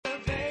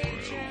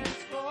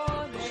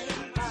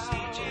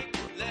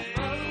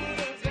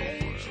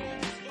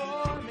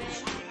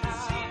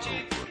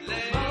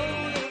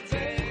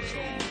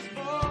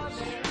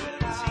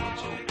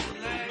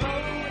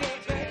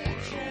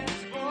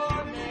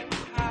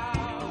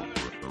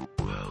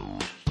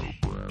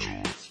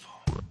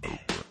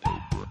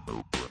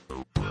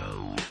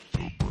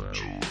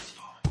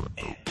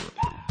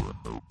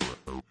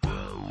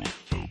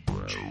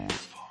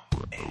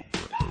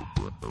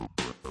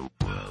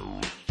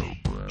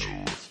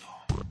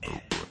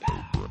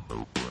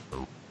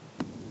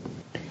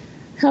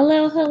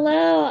Hello,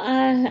 hello.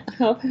 I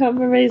hope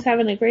everybody's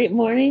having a great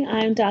morning.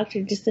 I'm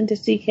Dr.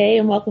 JacintaCk,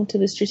 and welcome to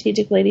the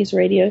Strategic Ladies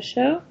Radio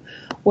Show.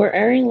 We're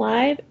airing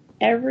live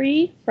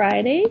every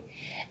Friday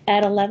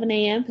at 11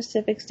 a.m.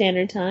 Pacific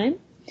Standard Time,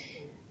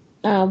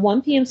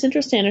 1 p.m.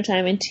 Central Standard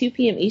Time, and 2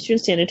 p.m. Eastern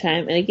Standard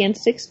Time, and again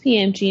 6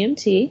 p.m.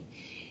 GMT.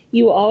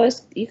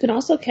 You can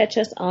also catch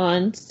us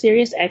on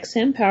Sirius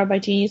XM, powered by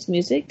Genius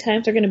Music.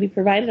 Times are going to be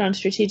provided on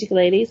Strategic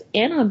Ladies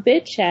and on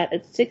BitChat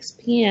at 6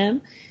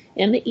 p.m.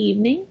 in the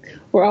evening.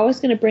 We're always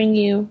going to bring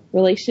you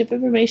relationship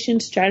information,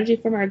 strategy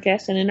from our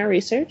guests, and in our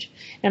research.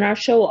 And our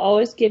show will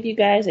always give you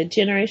guys a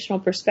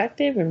generational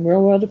perspective and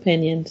real-world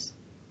opinions.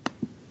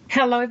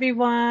 Hello,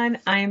 everyone.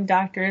 I'm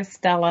Dr.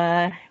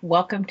 Estella.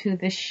 Welcome to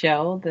the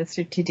show, the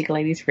Strategic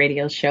Ladies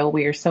Radio Show.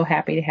 We are so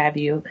happy to have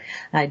you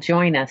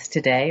join us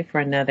today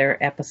for another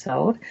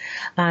episode.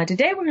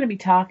 Today, we're going to be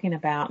talking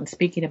about and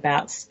speaking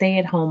about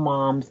stay-at-home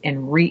moms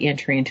and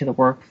re-entry into the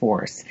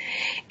workforce.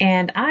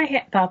 And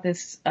I thought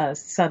this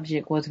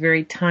subject was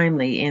very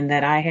timely in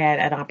that I had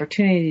an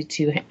opportunity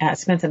to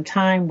spend some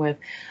time with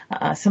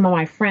some of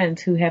my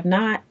friends who have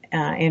not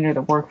enter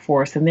the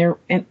workforce, and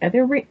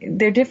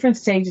they're different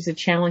stages of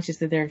challenges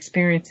that they're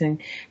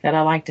experiencing that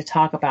I like to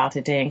talk about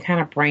today and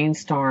kind of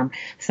brainstorm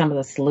some of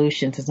the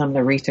solutions and some of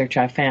the research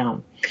I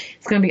found.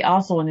 It's going to be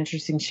also an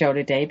interesting show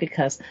today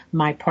because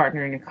my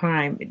partner in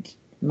crime,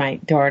 my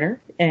daughter,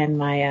 and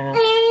my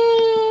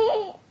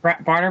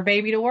brought her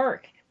baby to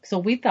work. So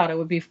we thought it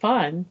would be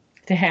fun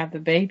to have the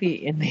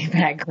baby in the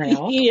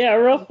background. Yeah,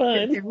 real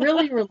fun. To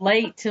really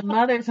relate to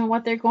mothers and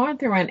what they're going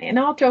through. And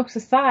all jokes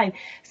aside,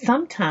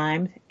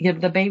 sometimes the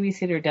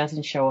babysitter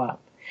doesn't show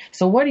up.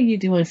 So what do you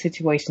do in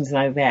situations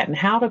like that? And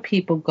how do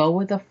people go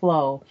with the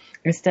flow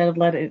instead of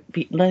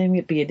letting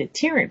it be a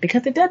deterrent?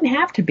 Because it doesn't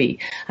have to be.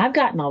 I've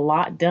gotten a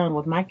lot done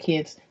with my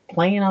kids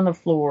playing on the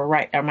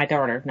floor, or my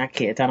daughter, not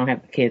kids, I don't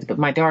have kids, but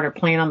my daughter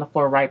playing on the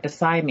floor right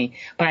beside me,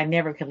 but I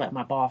never could let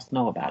my boss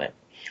know about it.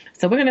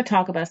 So we're going to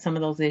talk about some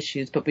of those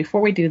issues. But before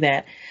we do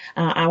that,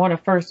 I want to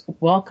first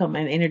welcome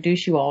and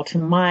introduce you all to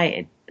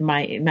my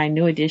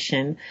new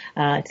addition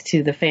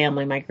to the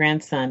family, my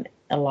grandson,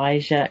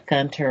 Elijah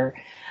Gunter,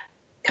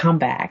 come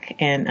back.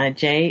 And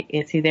Jay,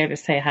 is he there to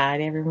say hi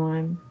to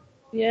everyone?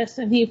 Yes,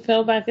 and he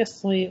fell back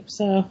asleep.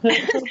 So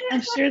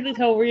I'm sure that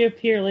he'll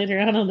reappear later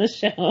on the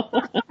show.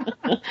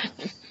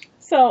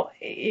 So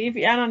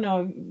I don't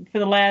know, for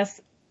the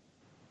last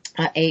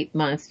 8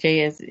 months, Jay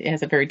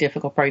has a very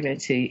difficult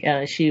pregnancy.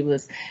 She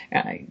was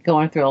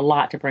going through a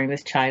lot to bring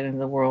this child into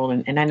the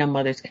world, and I know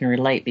mothers can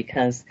relate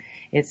because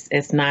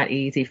it's not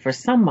easy for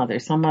some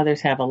mothers. Some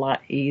mothers have a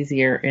lot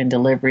easier in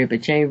delivery,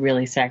 but Jay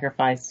really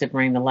sacrificed to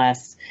bring the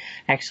last,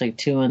 actually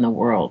 2 in the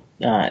world.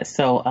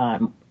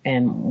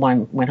 And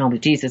one went home to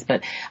Jesus,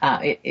 but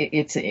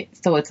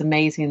it's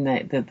amazing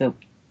that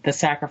the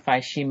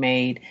sacrifice she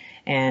made.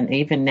 And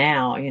even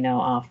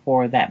now,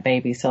 for that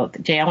baby. So,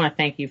 Jay, I want to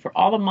thank you for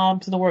all the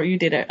moms in the world. You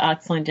did an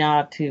excellent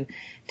job to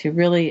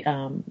really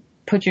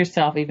put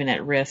yourself even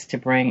at risk to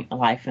bring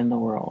life in the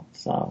world.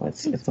 So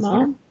it's a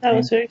Mom, that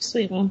was very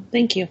sweet, Mom.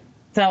 Thank you.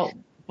 So,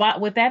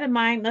 with that in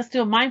mind, let's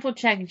do a mindful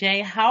check,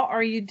 Jay. How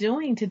are you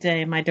doing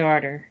today, my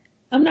daughter?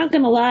 I'm not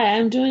going to lie.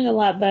 I'm doing a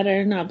lot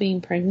better not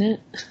being pregnant.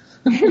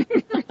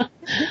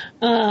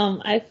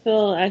 I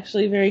feel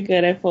actually very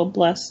good. I feel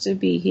blessed to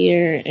be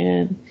here,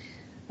 and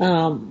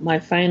my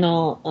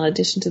final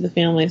addition to the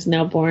family is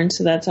now born,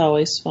 so that's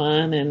always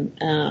fun,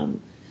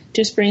 and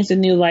just brings a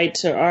new light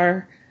to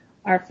our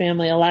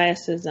family.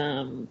 Elias is,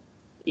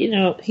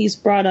 he's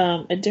brought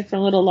a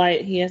different little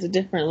light. He has a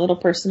different little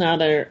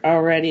personality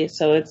already,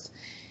 so it's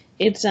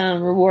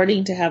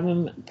rewarding to have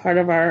him part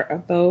of our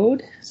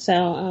abode.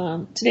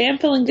 So today I'm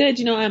feeling good.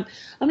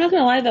 I'm not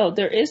going to lie, though.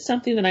 There is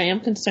something that I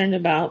am concerned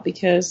about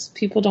because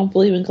people don't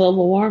believe in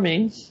global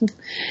warming.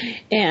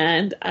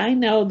 And I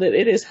know that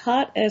it is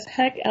hot as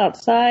heck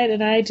outside,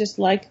 and I just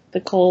like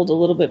the cold a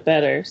little bit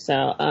better. So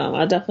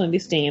I'll definitely be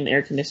staying in the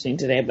air conditioning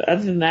today. But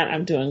other than that,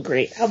 I'm doing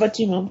great. How about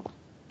you, Mom?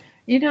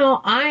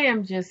 I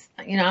am just,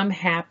 I'm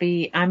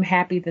happy. I'm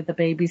happy that the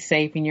baby's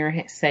safe and you're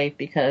safe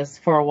because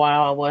for a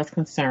while I was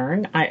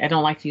concerned. I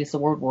don't like to use the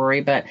word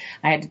worry, but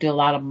I had to do a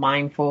lot of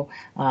mindful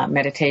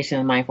meditation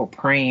and mindful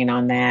praying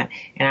on that.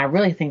 And I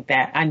really think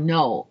that I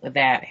know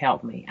that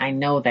helped me.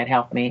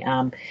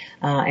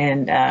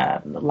 And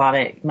a lot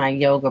of my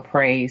yoga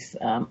praise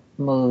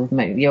move,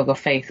 my yoga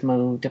faith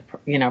move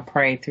to,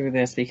 pray through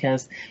this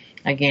because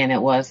again,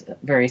 it was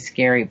very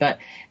scary, but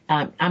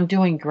I'm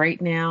doing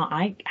great now.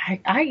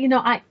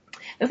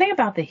 The thing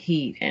about the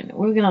heat, and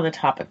we're going on the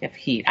topic of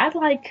heat. I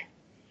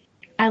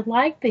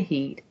like the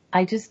heat.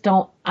 I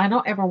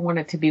don't ever want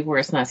it to be where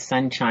it's not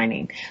sun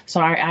shining. So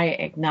I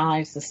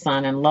acknowledge the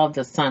sun and love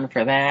the sun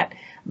for that.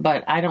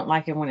 But I don't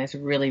like it when it's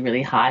really,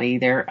 really hot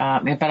either.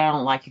 But I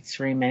don't like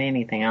extreme in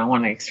anything. I don't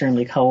want it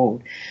extremely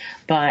cold.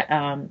 But,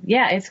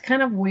 it's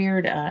kind of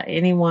weird.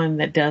 Anyone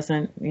that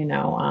doesn't,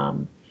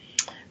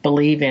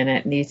 believe in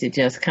it needs to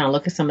just kind of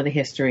look at some of the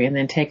history and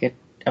then take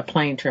a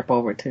plane trip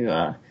over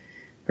to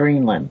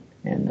Greenland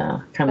and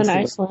kind of see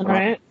Iceland,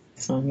 right?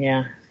 So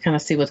yeah, kind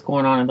of see what's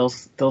going on in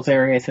those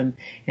areas, and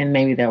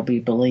maybe they'll be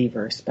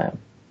believers. But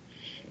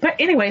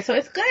anyway, so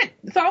it's good.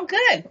 It's all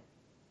good.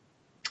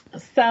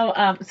 So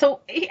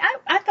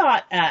I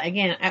thought,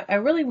 again, I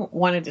really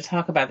wanted to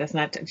talk about this.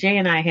 And Jay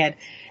and I had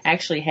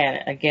actually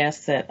had a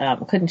guest that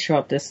couldn't show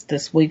up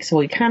this week. So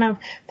we kind of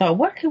thought,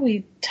 what could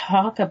we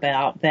talk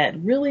about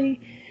that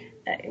really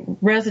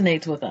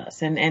resonates with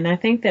us? And I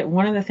think that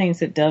one of the things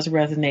that does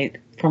resonate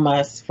from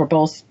us for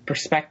both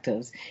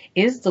perspectives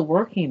is the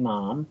working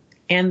mom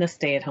and the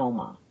stay-at-home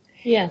mom.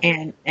 Yeah.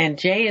 And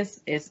Jay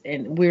is,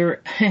 and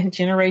we're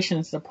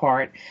generations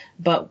apart,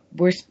 but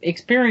we're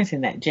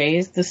experiencing that. Jay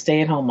is the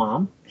stay-at-home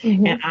mom,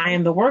 mm-hmm. and I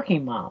am the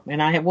working mom,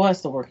 and I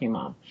was the working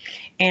mom.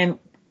 And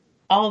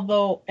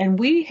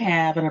we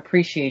have an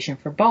appreciation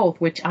for both,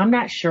 which I'm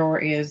not sure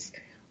is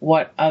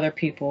what other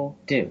people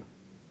do.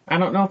 I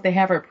don't know if they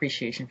have an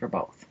appreciation for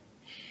both.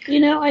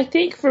 I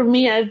think for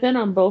me, I've been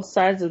on both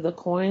sides of the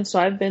coin. So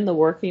I've been the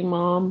working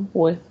mom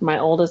with my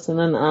oldest, and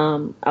then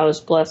I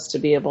was blessed to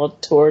be able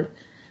to,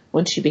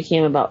 when she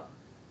became about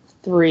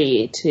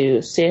 3,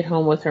 to stay at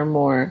home with her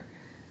more.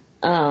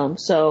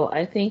 So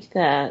I think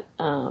that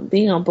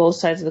being on both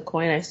sides of the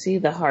coin, I see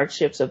the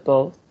hardships of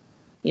both.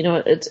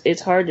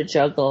 It's hard to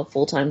juggle a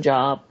full-time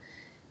job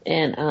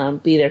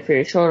and be there for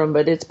your children,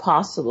 but it's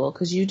possible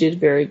because you did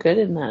very good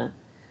in that.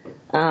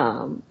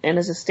 And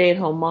as a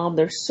stay-at-home mom,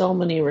 there's so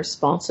many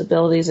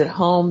responsibilities at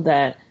home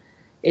that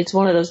it's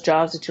one of those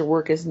jobs that your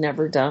work is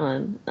never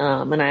done.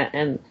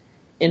 And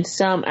in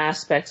some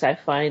aspects, I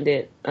find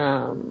it,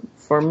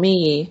 for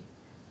me,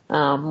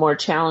 more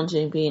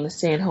challenging being a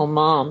stay-at-home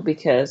mom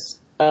because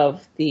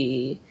of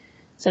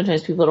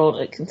sometimes people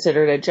don't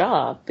consider it a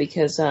job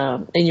because,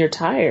 and you're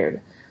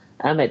tired,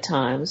 at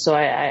times. So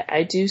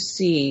I do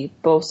see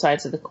both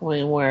sides of the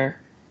coin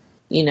where,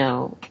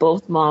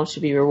 both moms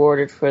should be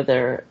rewarded for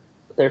their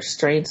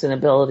strengths and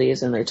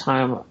abilities and their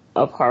time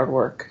of hard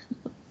work.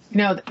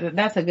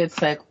 That's a good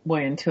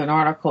segue into an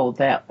article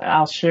that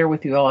I'll share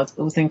with you all. It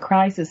was in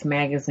Crisis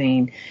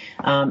Magazine.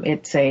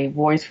 It's a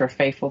voice for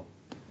faithful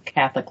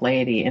Catholic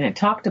laity, and it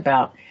talked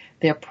about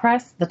the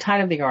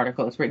title of the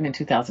article was written in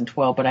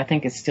 2012, but I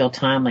think it's still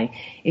timely.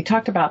 It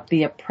talked about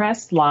the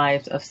oppressed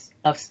lives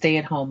of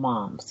stay-at-home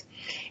moms.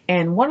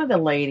 And one of the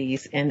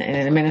ladies in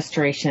an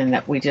administration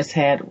that we just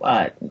had,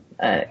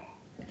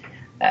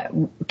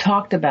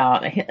 talked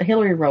about,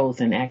 Hillary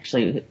Rosen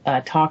actually,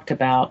 talked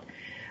about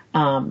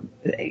Anne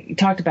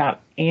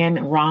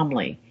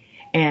Romley.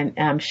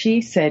 And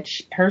she said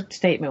her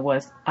statement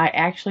was, I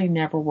actually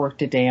never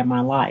worked a day in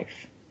my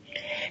life.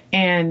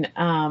 And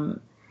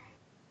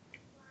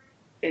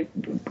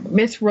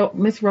Miss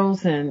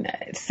Rosen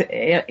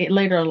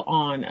later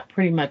on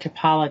pretty much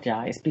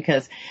apologized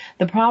because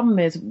the problem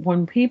is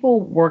when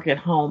people work at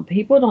home,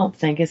 people don't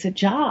think it's a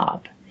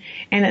job.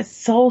 And it's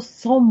so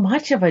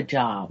much of a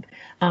job.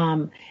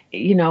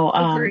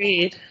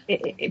 Agreed.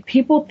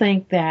 People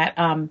think that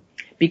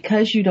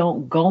because you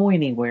don't go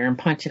anywhere and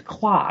punch a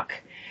clock,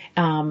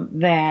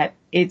 that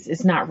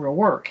it's not real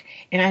work.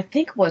 And I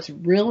think what's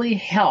really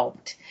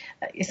helped,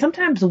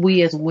 sometimes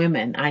we as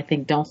women, I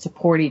think, don't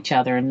support each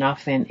other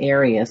enough in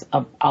areas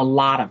of a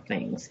lot of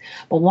things.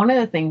 But one of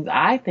the things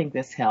I think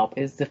this helped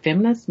is the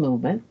feminist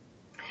movement,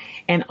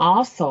 and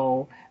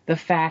also the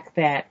fact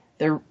that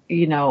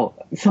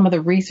some of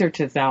the research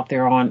is out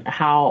there on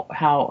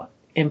how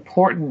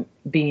important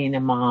being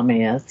a mom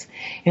is.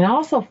 And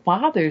also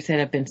fathers that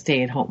have been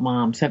stay-at-home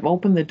moms have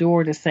opened the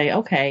door to say,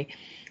 okay,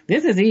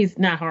 this is easy,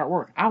 not hard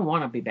work. I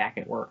want to be back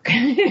at work.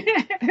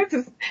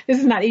 This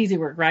is not easy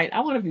work, right? I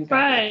want to be back.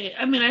 Right.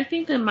 I mean, I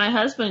think that my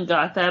husband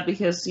got that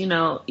because, you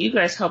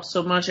guys helped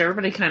so much.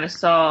 Everybody kind of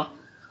saw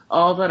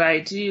all that I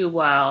do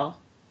while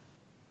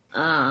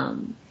I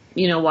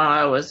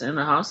was in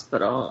the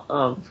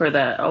hospital, for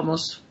that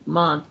almost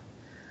month,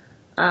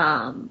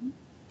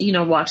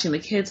 watching the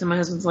kids, and my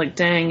husband's like,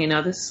 dang,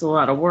 this is a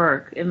lot of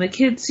work. And the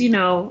kids,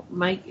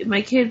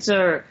 my kids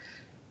are,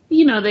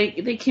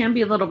 they can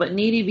be a little bit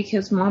needy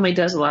because mommy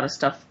does a lot of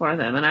stuff for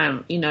them. And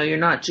I'm, you're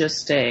not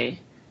just a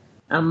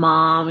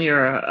mom,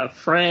 you're a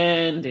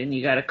friend, and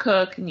you got to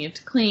cook and you have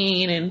to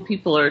clean, and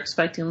people are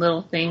expecting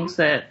little things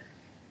that,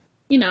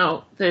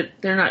 that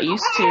they're not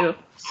used to.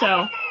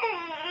 So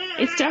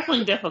it's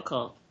definitely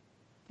difficult.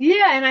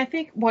 Yeah, and I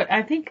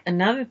think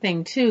another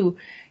thing too,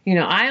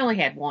 I only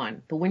had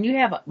one, but when you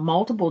have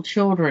multiple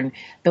children,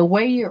 the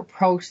way you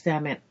approach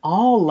them at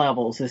all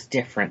levels is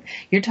different.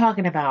 You're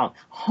talking about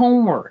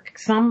homework.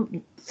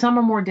 Some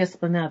are more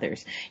disciplined than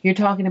others. You're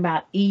talking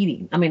about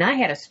eating. I mean, I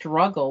had a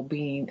struggle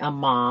being a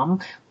mom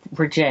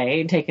for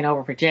Jay and taking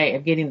over for Jay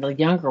of getting the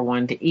younger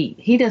one to eat.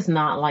 He does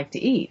not like to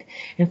eat.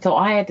 And so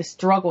I had to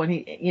struggle, and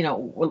he,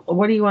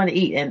 what do you want to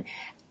eat?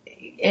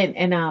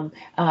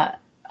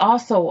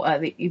 Also,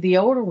 the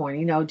older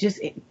one, just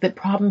the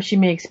problems she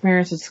may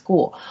experience at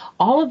school.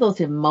 All of those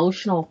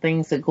emotional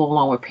things that go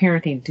along with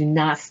parenting do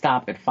not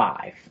stop at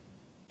 5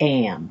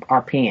 a.m.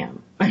 or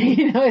p.m.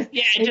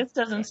 It just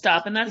doesn't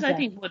stop. And that's,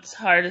 exactly. I think, what's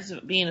hard is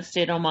being a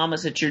stay-at-home mom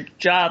is that your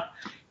job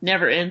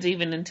never ends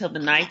even until the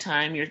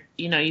nighttime.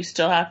 You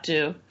still have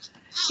to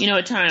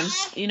at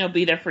times,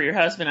 be there for your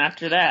husband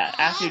after that,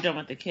 after you're done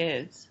with the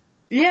kids.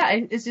 Yeah,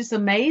 it's just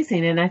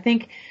amazing. And I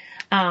think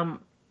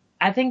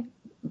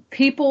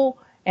people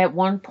at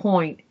one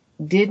point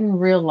didn't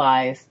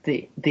realize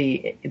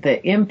the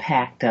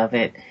impact of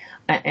it,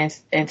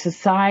 and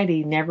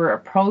society never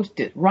approached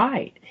it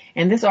right.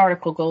 And this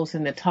article goes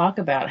in to talk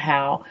about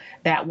how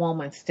that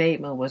woman's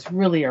statement was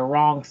really a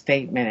wrong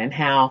statement, and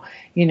how,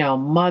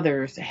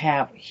 mothers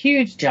have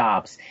huge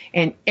jobs,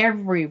 and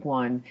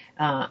everyone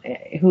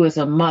who is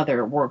a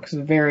mother works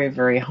very,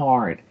 very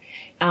hard.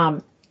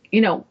 One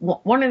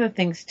of the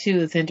things too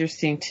is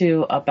interesting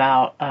too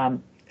about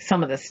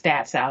some of the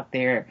stats out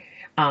there.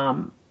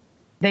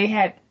 They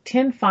had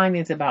 10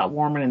 findings about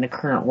women in the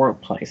current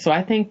workplace. So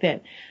I think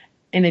that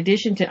in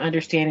addition to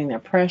understanding the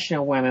oppression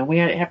of women, we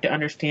have to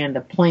understand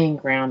the playing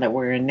ground that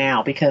we're in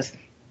now, because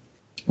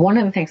one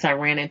of the things I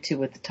ran into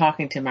with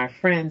talking to my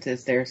friends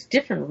is there's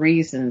different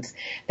reasons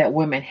that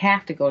women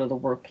have to go to the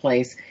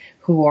workplace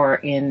who are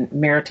in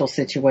marital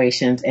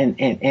situations and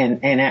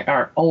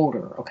are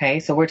older. Okay.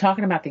 So we're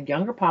talking about the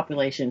younger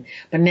population,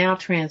 but now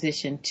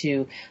transition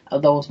to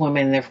those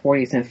women in their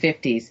 40s and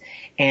 50s.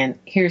 And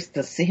here's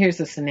the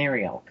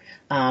scenario.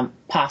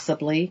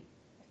 Possibly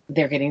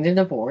they're getting a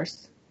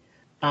divorce.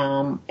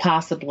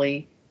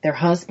 Possibly their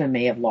husband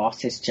may have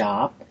lost his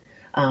job.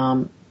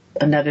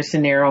 Another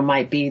scenario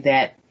might be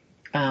that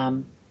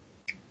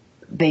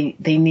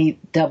they need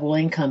double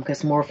income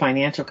because more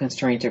financial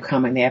constraints are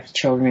coming. They have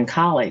children in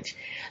college.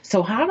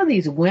 So how do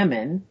these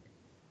women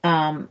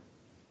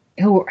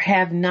who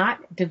have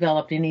not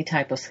developed any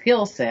type of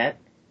skill set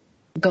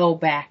go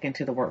back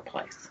into the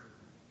workplace?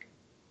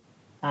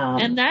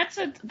 And that's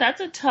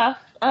a tough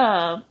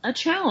a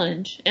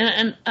challenge.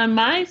 And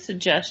my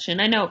suggestion,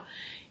 I know,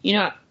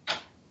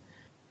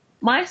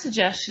 my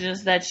suggestion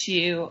is that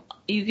you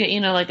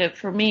get,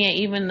 for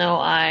me, even though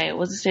I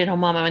was a stay-at-home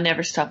mom, I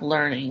never stopped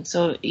learning.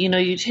 So,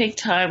 you take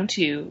time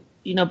to,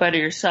 better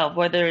yourself,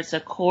 whether it's a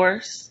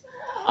course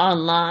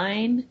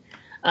online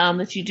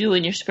that you do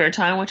in your spare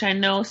time, which I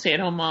know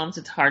stay-at-home moms,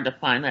 it's hard to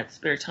find that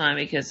spare time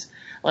because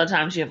a lot of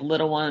times you have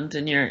little ones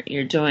and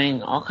you're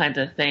doing all kinds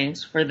of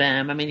things for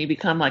them. I mean, you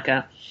become like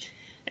a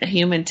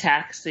human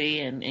taxi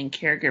and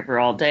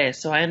caregiver all day.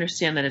 So I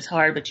understand that it's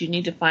hard, but you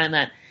need to find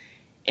that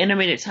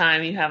intermediate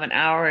time. You have an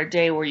hour a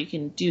day where you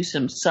can do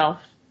some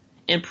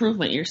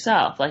self-improvement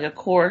yourself, like a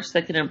course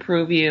that can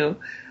improve you,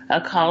 a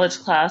college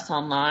class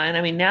online.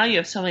 I mean, now you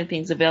have so many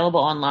things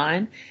available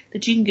online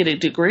that you can get a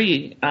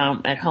degree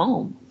at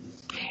home.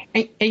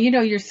 And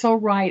you're so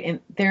right. And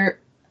they're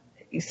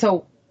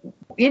so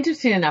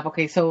interesting enough.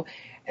 Okay, so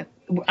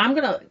we're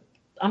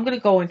going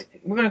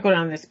to go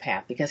down this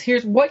path, because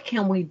here's what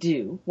can we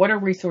do? What are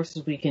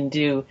resources we can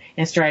do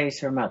and strategies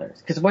for mothers?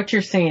 Because what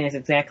you're saying is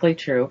exactly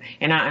true.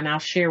 And I'll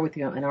share with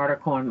you an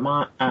article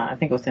on, I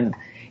think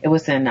it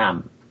was in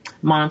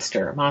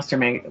Monster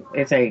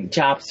it's a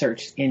job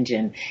search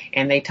engine,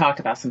 and they talked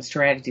about some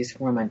strategies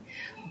for women.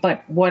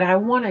 But what I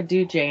want to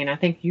do, Jay, and I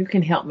think you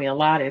can help me a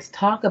lot, is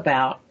talk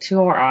about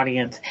to our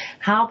audience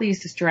how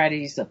these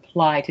strategies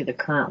apply to the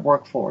current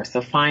workforce,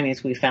 the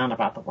findings we found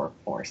about the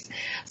workforce.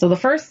 So the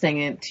first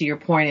thing, and to your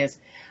point, is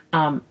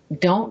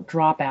don't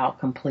drop out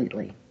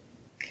completely.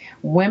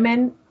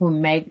 Women who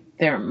make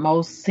their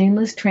most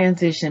seamless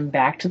transition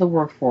back to the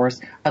workforce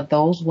are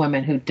those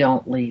women who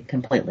don't leave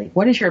completely.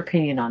 What is your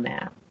opinion on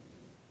that?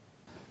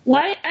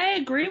 Well, I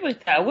agree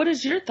with that. What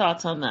is your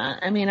thoughts on that?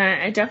 I mean,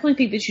 I definitely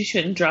think that you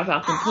shouldn't drop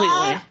out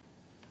completely.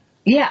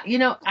 Yeah,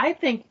 I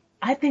think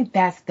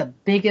that's the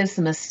biggest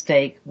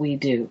mistake we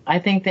do. I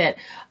think that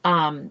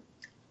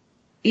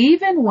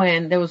even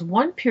when there was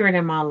one period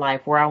in my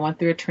life where I went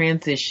through a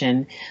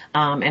transition,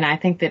 and I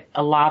think that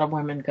a lot of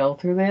women go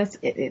through this.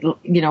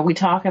 We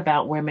talk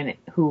about women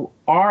who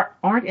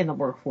aren't in the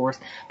workforce,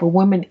 but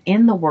women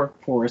in the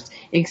workforce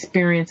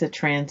experience a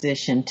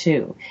transition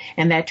too,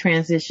 and that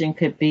transition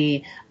could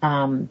be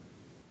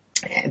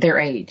their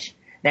age.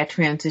 That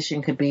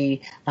transition could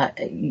be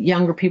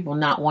younger people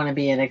not want to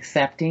be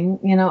accepting.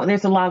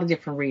 There's a lot of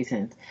different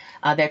reasons.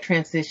 That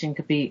transition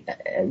could be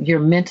your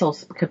mental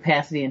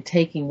capacity in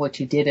taking what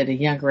you did at a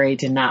younger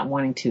age and not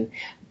wanting to.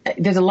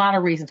 There's a lot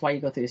of reasons why you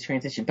go through this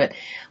transition. But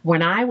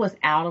when I was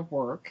out of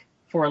work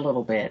for a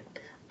little bit,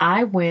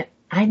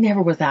 I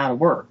never was out of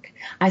work.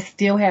 I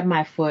still had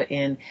my foot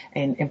in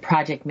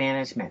project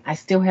management. I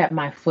still had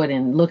my foot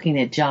in looking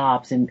at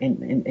jobs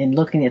and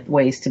looking at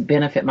ways to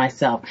benefit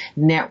myself,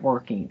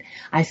 networking.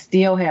 I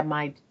still had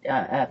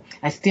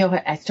I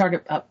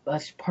started a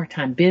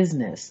part-time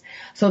business.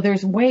 So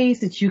there's ways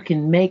that you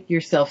can make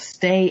yourself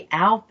stay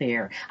out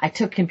there. I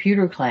took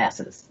computer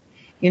classes.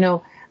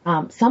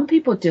 Some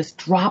people just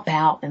drop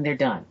out and they're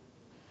done.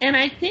 And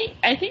I think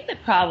the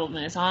problem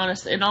is,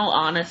 in all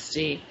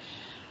honesty,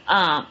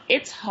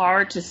 it's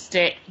hard to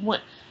stay.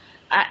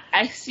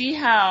 I see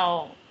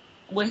how,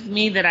 with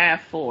me that I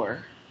have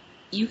 4,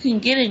 you can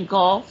get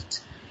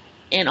engulfed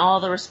in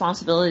all the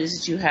responsibilities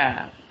that you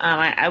have.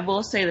 I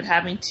will say that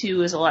having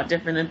 2 is a lot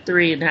different than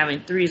 3, and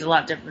having 3 is a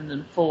lot different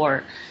than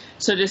 4.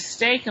 So to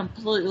stay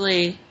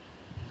completely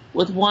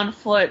with one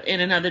foot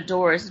in another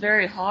door is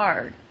very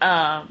hard.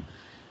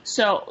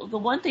 So the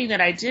one thing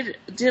that I did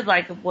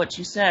like of what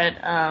you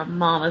said,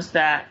 Mom, is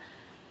that,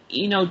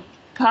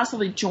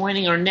 possibly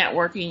joining or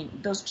networking,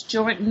 those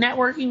joint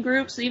networking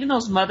groups, even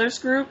those mothers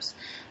groups,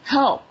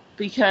 help,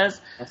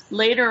 because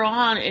later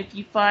on, if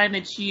you find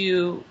that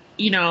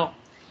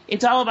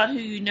it's all about who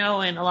you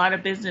know in a lot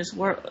of business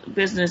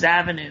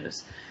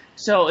avenues.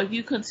 So if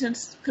you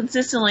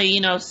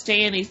consistently,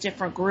 stay in these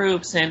different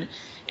groups and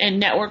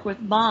network with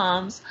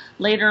moms,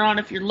 later on,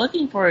 if you're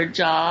looking for a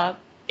job,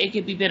 it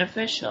could be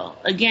beneficial.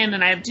 Again,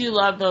 and I do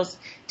love those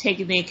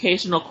taking the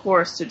occasional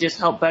course to just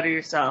help better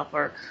yourself,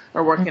 or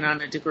working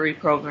on a degree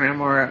program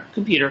or a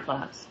computer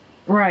class.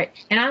 Right.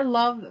 And I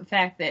love the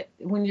fact that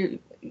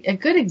a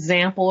good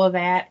example of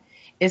that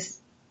is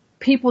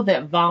people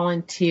that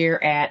volunteer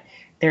at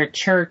their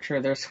church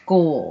or their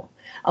school.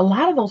 A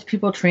lot of those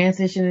people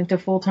transition into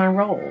full-time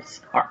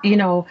roles,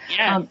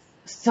 Yes.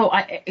 So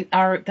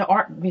the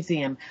art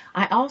museum,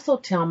 I also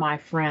tell my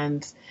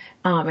friends,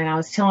 and I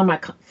was telling my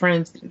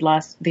friends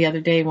the other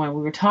day when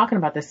we were talking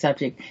about this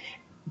subject,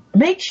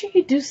 make sure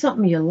you do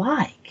something you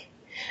like.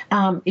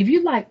 If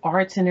you like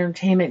arts and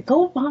entertainment,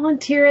 go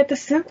volunteer at the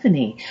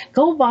symphony.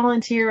 Go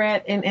volunteer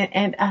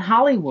at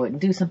Hollywood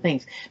and do some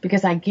things,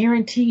 because I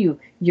guarantee you,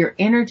 your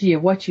energy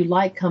of what you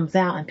like comes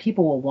out and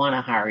people will want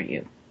to hire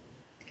you.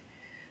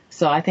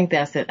 So I think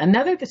that's it.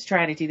 Another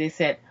strategy, they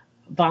said,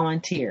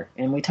 volunteer.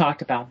 And we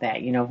talked about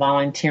that,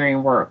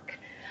 volunteering work.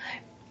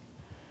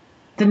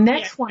 The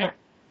next one,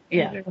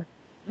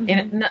 Mm-hmm.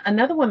 And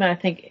another one that I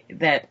think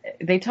that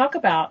they talk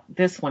about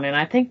this one, and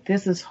I think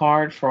this is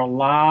hard for a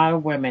lot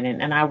of women,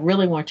 and I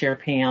really want your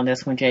opinion on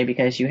this one, Jay,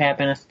 because you have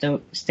been a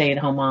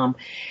stay-at-home mom.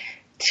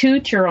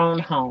 Toot your own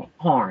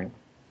horn.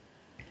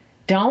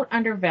 Don't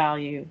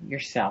undervalue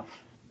yourself.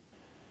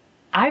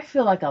 I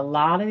feel like a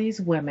lot of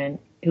these women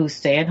who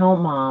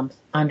stay-at-home moms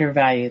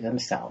undervalue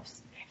themselves,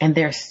 and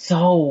they're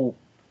so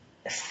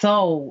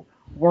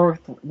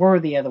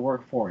worthy of the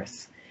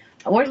workforce.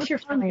 What's your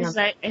feeling on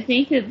that? I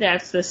think that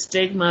that's the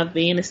stigma of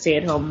being a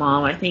stay-at-home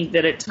mom. I think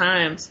that at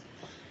times,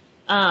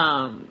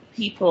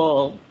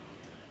 people,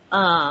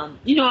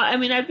 I've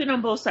been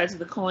on both sides of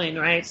the coin,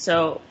 right?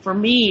 So for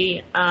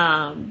me,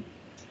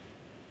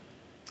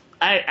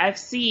 I've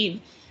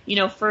seen,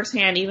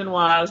 firsthand, even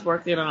while I was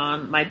working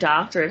on my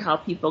doctorate, how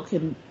people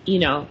can, be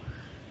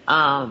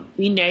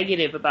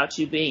negative about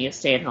you being a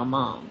stay-at-home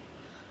mom.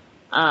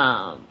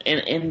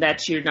 And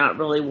that you're not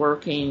really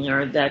working,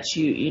 or that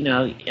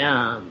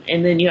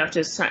and then you have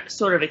to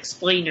sort of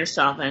explain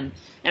yourself. And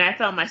I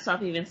found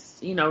myself even,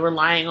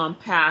 relying on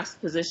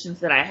past positions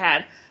that I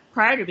had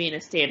prior to being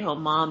a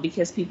stay-at-home mom,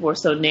 because people were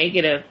so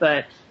negative.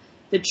 But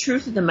the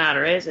truth of the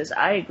matter is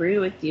I agree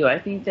with you. I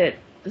think that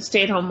the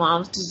stay-at-home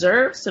moms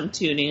deserve some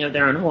tuning of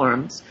their own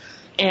horns.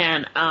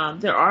 And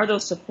there are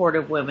those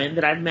supportive women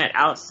that I've met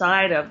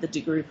outside of the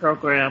degree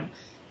program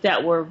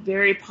that were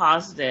very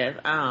positive.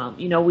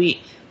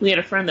 We had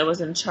a friend that was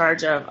in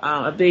charge of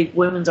a big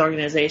women's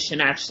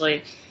organization,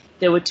 actually,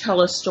 that would tell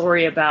a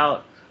story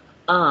about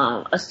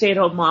a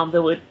stay-at-home mom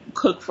that would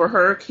cook for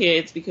her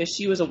kids because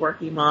she was a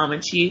working mom,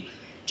 and she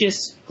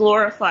just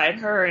glorified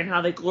her and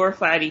how they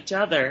glorified each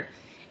other.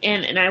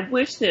 And I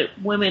wish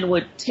that women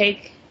would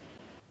take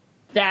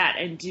that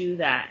and do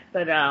that.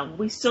 But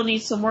we still need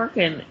some work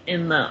in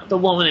the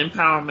woman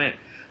empowerment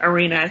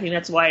arena. I think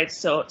that's why it's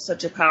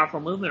such a powerful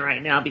movement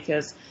right now,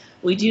 because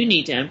we do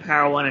need to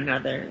empower one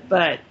another.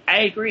 But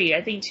I agree.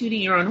 I think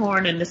tooting your own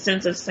horn in the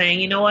sense of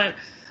saying, you know what,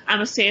 I'm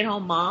a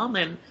stay-at-home mom,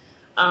 and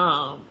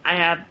I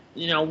have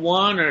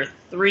 1 or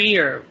 3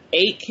 or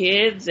 8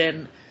 kids,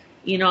 and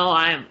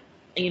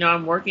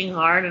I'm working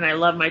hard, and I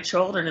love my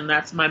children, and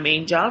that's my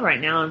main job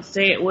right now. And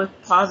say it with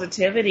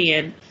positivity,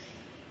 and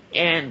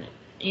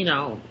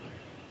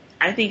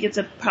I think it's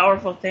a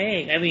powerful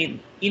thing. I mean,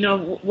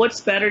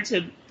 what's better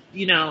to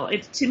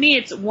to me,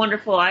 it's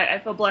wonderful. I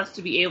feel blessed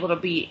to be able to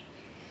be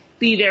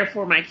there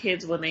for my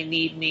kids when they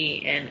need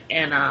me,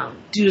 and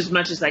do as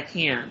much as I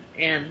can.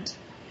 And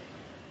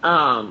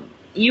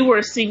you were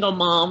a single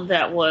mom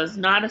that was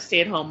not a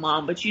stay-at-home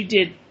mom, but you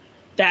did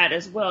that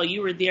as well.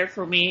 You were there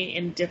for me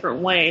in a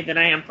different way than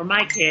I am for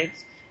my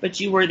kids,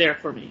 but you were there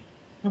for me.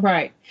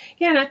 Right.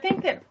 Yeah, and I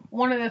think that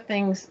one of the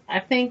things,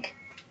 I think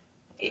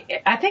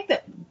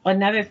that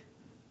another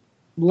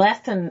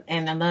lesson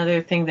and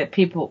another thing that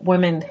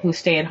women who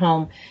stay at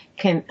home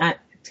can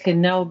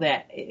know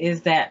that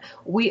is that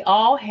we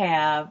all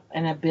have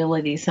an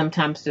ability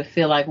sometimes to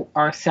feel like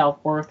our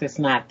self-worth is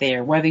not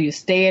there, whether you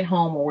stay at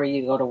home or where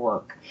you go to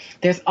work.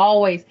 There's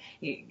always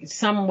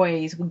some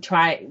ways we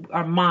try,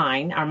 our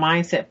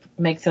mindset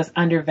makes us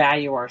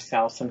undervalue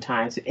ourselves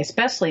sometimes,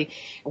 especially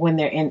when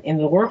they're in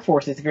the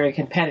workforce. It's very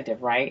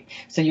competitive, right?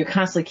 So you're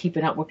constantly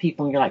keeping up with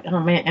people and you're like, oh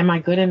man, am I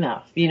good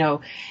enough?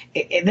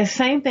 The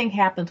same thing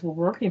happens with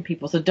working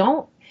people. So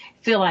don't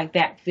feel like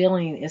that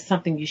feeling is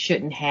something you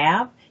shouldn't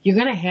have. You're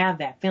going to have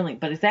that feeling,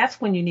 but that's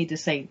when you need to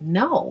say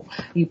no.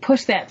 You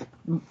push that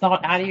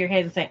thought out of your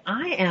head and say,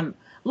 I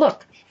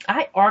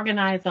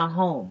organize a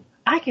home.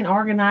 I can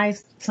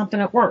organize something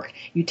at work.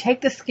 You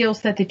take the skill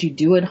set that you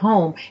do at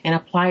home and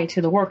apply it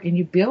to the work, and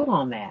you build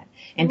on that.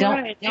 And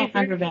Right. don't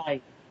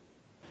undervalue.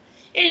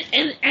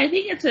 And I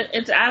think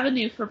it's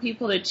avenue for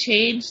people to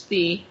change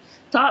the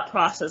thought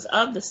process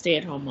of the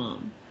stay-at-home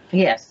mom.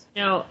 Yes.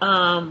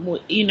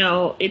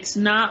 It's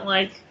not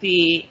like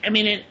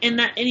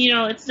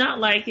it's not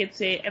like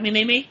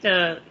they make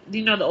the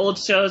old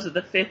shows of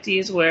the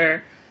 50s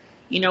where,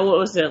 what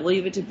was it?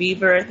 Leave It to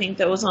Beaver, I think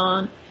that was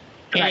on.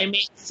 And Right. It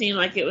made it seem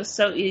like it was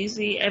so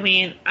easy. I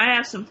mean, I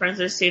have some friends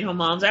that are stay-at-home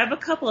moms. I have a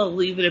couple of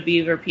Leave It to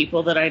Beaver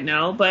people that I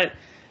know, but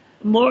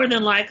more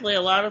than likely,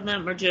 a lot of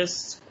them are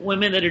just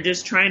women that are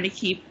just trying to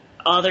keep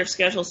all their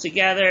schedules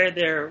together.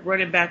 They're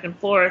running back and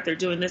forth. They're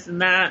doing this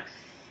and that.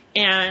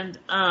 And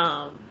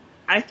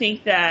I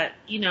think that,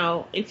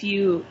 if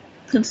you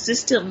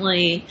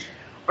consistently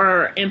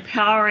are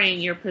empowering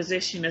your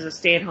position as a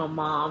stay-at-home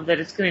mom, that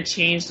it's going to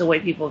change the way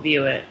people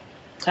view it.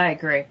 I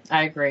agree.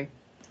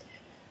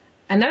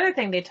 Another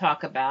thing they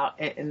talk about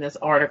in this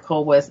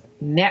article was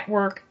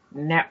network.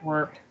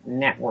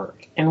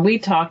 And we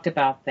talked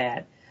about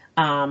that.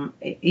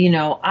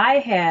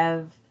 I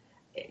have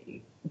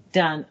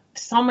done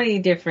so many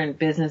different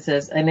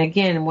businesses. And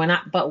again, when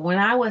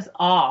I was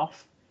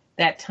off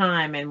that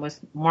time and was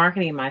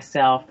marketing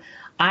myself,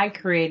 I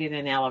created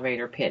an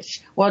elevator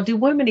pitch. Well, do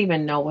women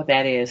even know what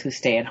that is who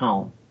stay at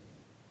home?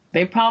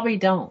 They probably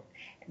don't.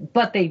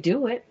 But they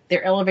do it.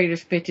 Their elevator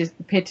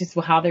pitches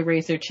for how they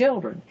raise their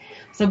children.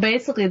 So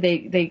basically,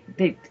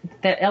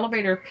 that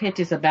elevator pitch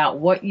is about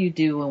what you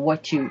do and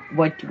what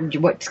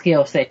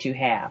skill set you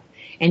have,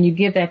 and you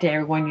give that to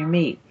everyone you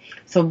meet.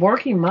 So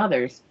working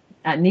mothers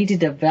need to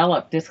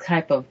develop this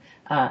type of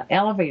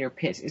elevator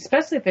pitch,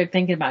 especially if they're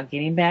thinking about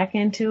getting back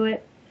into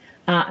it,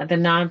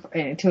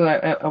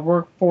 into a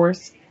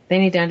workforce. They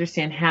need to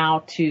understand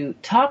how to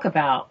talk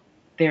about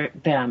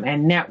them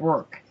and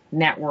network.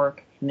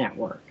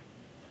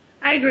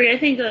 I agree. I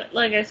think that,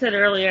 like I said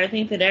earlier, I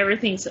think that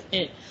everything's,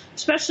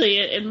 especially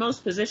in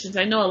most positions.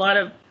 I know a lot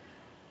of,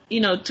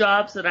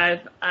 jobs that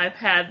I've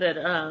had that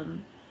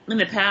in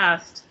the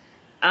past.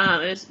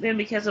 It's been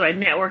because of my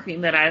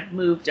networking that I've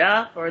moved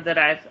up or that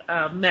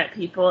I've met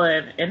people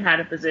and had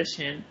a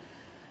position.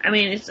 I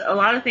mean, it's a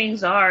lot of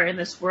things are in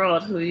this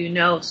world who you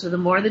know. So the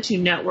more that you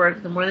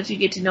network, the more that you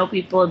get to know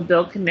people and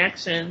build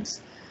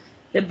connections,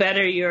 the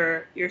better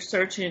your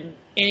search in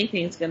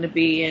anything's going to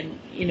be in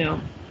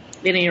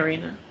any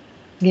arena.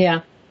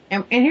 Yeah.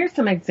 And here's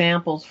some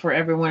examples for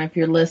everyone if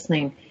you're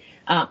listening.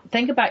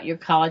 Think about your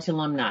college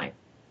alumni,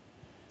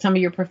 some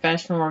of your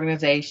professional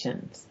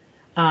organizations,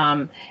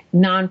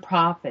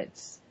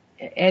 nonprofits,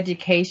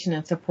 education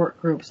and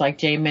support groups like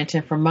Jay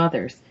mentioned for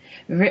mothers.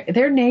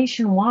 They're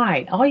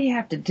nationwide. All you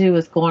have to do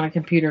is go on a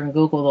computer and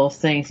Google those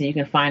things and you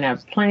can find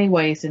out plenty of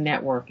ways of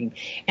networking.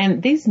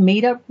 And these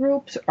meetup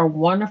groups are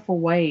wonderful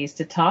ways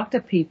to talk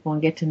to people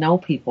and get to know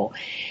people.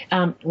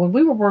 When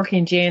we were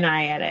working, Jay and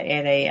I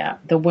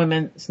at the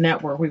Women's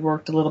Network, we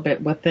worked a little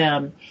bit with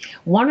them.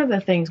 One of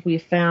the things we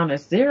found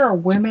is there are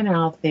women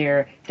out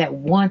there that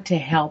want to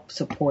help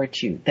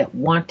support you, that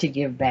want to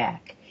give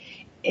back.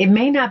 It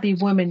may not be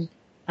women,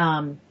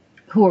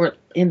 who are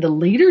in the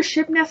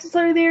leadership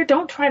necessarily there.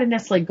 Don't try to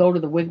necessarily go to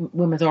the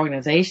women's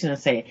organization and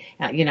say,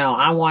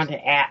 I want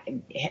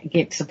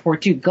to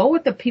support you. Go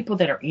with the people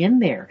that are in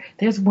there.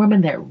 There's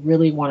women that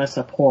really want to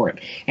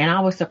support. And I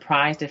was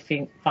surprised to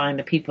find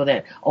the people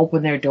that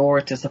open their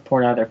doors to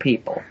support other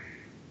people.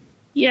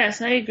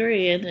 Yes, I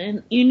agree.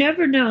 And you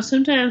never know.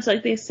 Sometimes,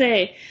 like they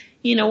say,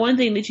 one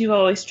thing that you've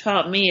always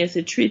taught me is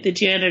to treat the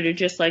janitor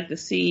just like the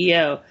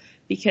CEO.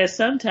 Because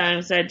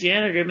sometimes that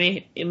janitor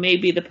may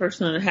be the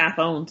person that half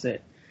owns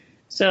it.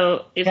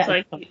 So it's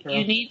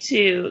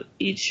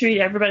you treat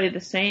everybody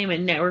the same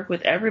and network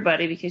with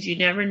everybody because you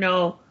never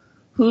know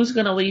who's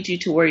going to lead you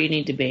to where you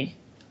need to be.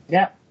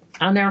 Yep.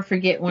 I'll never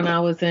forget when I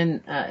was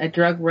in a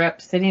drug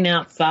rep sitting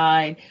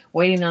outside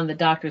waiting on the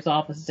doctor's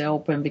office to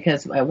open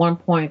because at one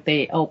point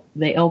they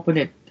opened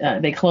it,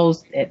 they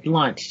closed at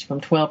lunch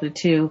from 12 to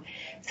 2,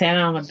 sat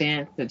on a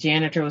bench. The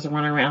janitor was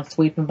running around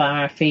sweeping by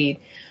my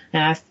feet.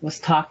 And I was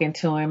talking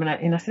to him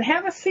and I said,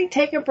 have a seat,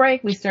 take a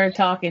break. We started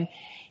talking.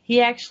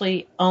 He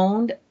actually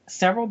owned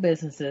several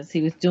businesses.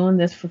 He was doing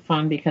this for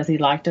fun because he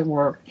liked to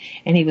work.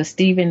 And he was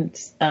Stephen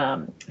King's,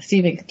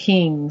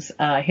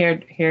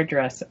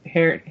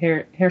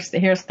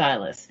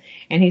 hairstylist.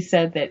 And he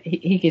said that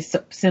he could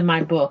send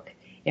my book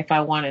if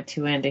I wanted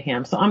to into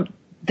him. So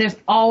there's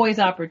always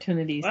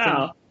opportunities.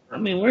 Wow. I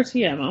mean, where's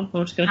he at, Mom?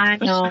 I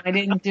know. I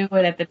didn't do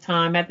it at the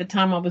time. At the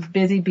time I was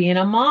busy being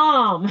a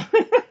mom.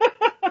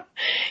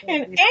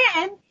 And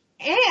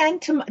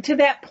to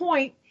that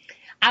point,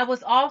 I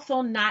was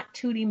also not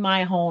tooting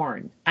my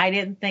horn. I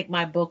didn't think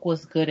my book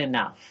was good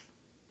enough.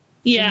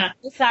 Yeah,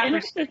 and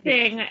that's the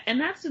thing, and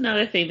that's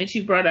another thing that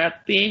you brought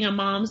up, being a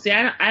mom. See,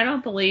 I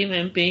don't believe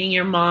in being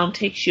your mom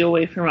takes you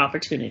away from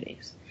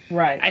opportunities.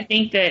 Right. I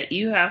think that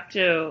you have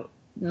to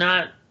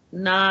not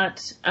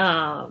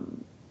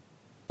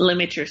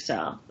limit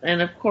yourself.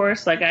 And of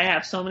course, like I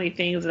have so many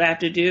things that I have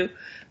to do,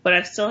 but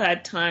I've still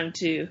had time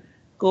to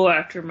go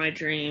after my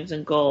dreams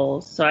and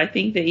goals. So I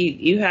think that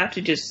you have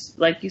to just,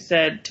 like you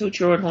said, toot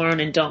your own horn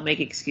and don't make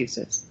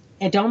excuses.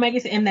 And don't make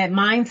it in that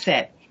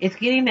mindset. It's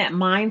getting that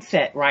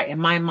mindset right,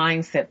 and my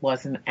mindset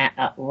wasn't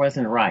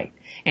right.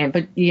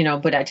 But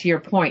to your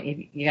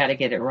point, you got to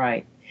get it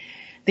right.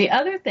 The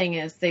other thing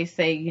is they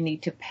say you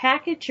need to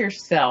package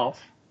yourself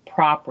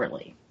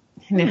properly.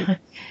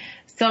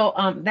 So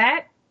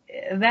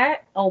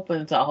that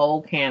opens a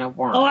whole can of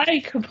worms. Oh,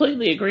 I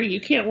completely agree. You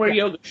can't wear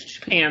yoga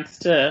pants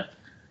to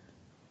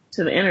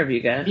the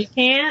interview, guys. You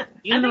can't.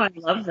 Even though I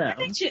love them.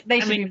 They should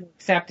be more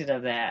accepted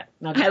of that.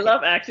 No, I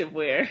love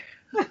activewear,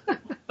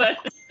 but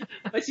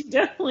you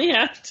definitely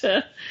have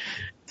to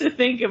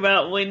think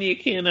about when you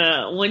can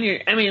when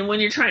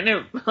you're trying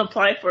to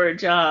apply for a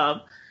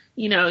job.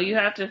 You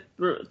have to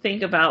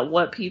think about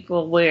what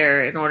people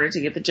wear in order to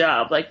get the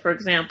job. Like, for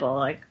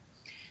example,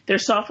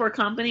 there's software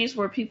companies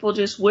where people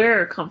just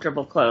wear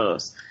comfortable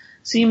clothes.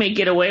 So you may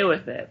get away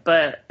with it.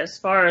 But as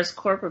far as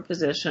corporate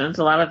positions,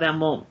 a lot of them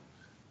won't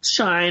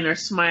shine or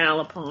smile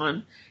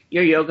upon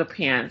your yoga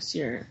pants,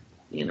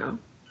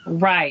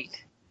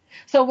 Right.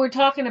 So we're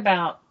talking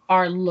about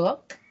our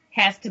look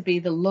has to be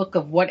the look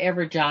of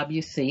whatever job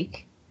you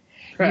seek.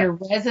 Correct. Your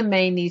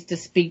resume needs to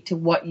speak to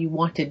what you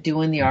want to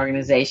do in the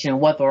organization,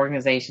 what the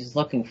organization is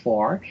looking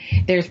for.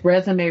 There's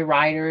resume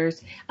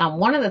writers.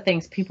 One of the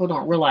things people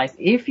don't realize,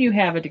 if you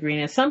have a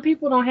degree, and some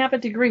people don't have a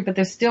degree, but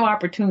there's still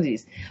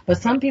opportunities. But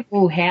some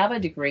people who have a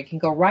degree can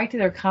go right to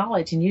their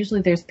college, and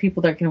usually there's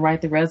people that can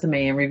write the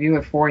resume and review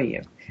it for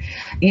you.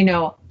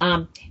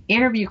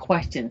 Interview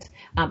questions.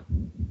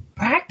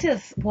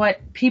 Practice what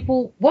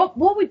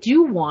would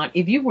you want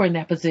if you were in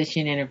that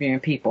position interviewing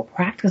people?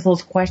 Practice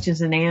those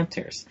questions and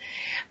answers.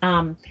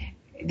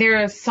 There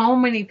are so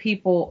many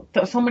people,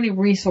 so many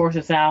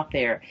resources out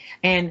there.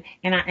 And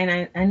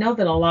I know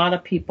that a lot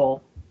of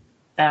people,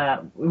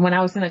 when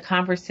I was in a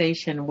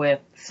conversation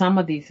with some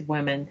of these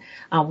women,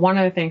 one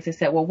of the things they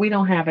said, well, we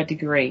don't have a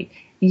degree.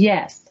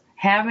 Yes,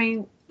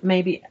 having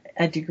maybe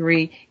a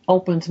degree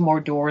opens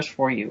more doors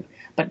for you,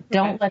 but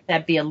don't let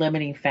that be a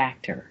limiting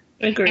factor.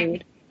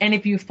 Agreed. And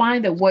if you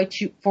find that what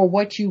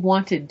you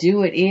want to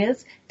do it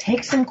is,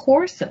 take some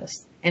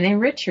courses and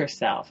enrich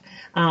yourself.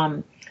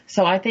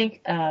 So I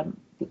think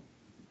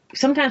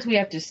sometimes we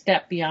have to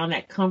step beyond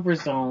that comfort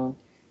zone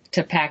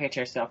to package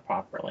yourself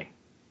properly.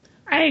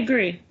 I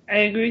agree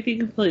with you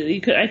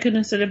completely. I couldn't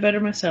have said it better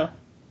myself.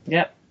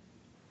 Yep.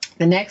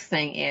 The next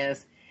thing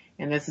is,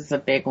 and this is a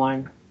big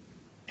one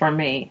for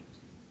me,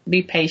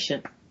 be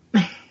patient.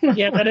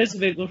 Yeah, that is a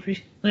big one for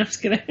you. I'm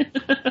just kidding.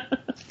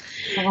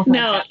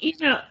 No,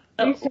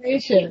 be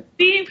patient.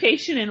 Being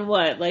patient in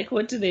what? Like,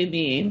 what do they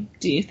mean,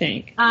 do you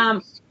think?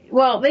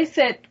 Well, they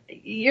said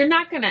you're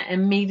not going to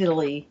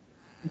immediately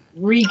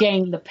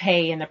regain the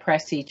pay and the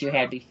prestige you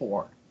had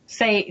before.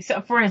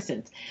 So for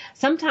instance,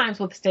 sometimes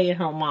with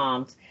stay-at-home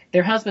moms,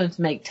 their husbands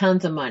make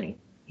tons of money.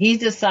 He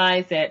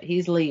decides that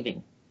he's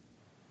leaving.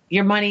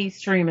 Your money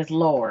stream is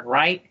lower,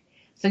 right?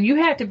 So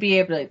you have to be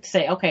able to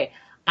say, okay,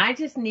 I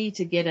just need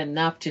to get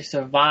enough to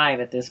survive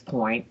at this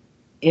point.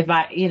 If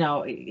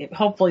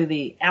hopefully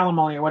the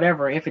alimony or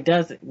whatever, if it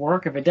doesn't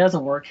work,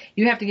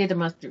 you have to get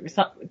enough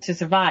to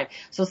survive.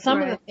 So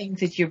some of the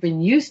things that you've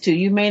been used to,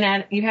 you may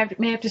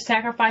have to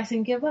sacrifice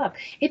and give up.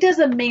 It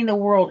doesn't mean the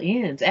world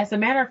ends. As a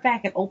matter of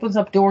fact, it opens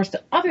up doors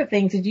to other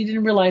things that you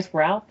didn't realize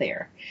were out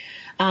there.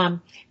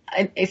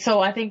 So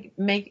I think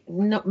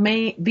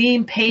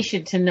being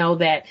patient to know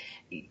that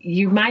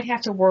you might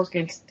have to work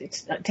and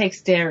take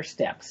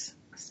steps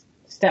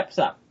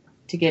up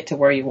to get to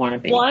where you want to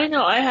be. Well, I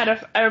know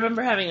I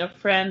remember having a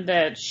friend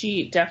that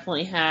she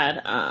definitely had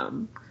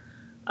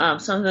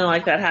something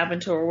like that happen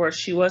to her where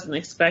she wasn't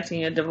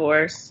expecting a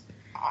divorce,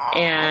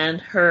 and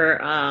her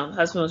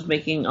husband was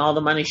making all the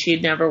money. She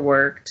had never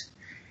worked,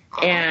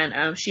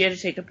 and she had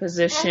to take a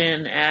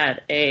position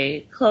at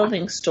a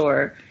clothing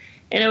store,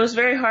 and it was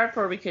very hard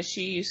for her because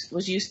she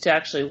was used to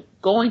actually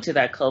going to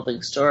that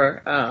clothing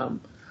store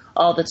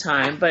all the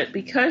time. But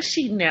because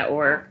she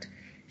networked,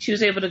 she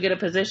was able to get a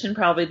position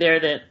probably there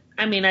that,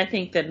 I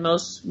think that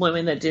most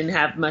women that didn't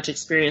have much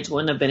experience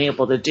wouldn't have been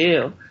able to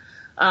do.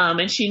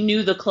 And she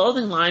knew the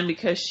clothing line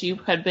because she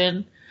had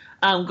been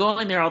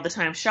going there all the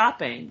time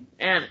shopping.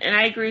 And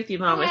I agree with you,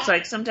 Mom. It's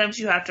like sometimes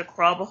you have to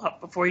crawl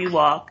before you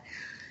walk.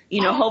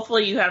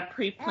 Hopefully you have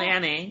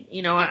pre-planning.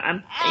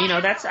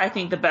 That's, I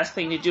think, the best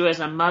thing to do as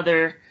a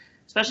mother,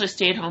 especially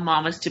stay-at-home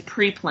mom, is to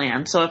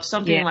pre-plan. So if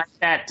something like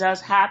that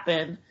does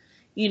happen,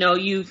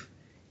 you've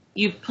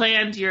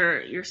planned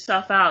your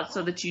stuff out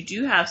so that you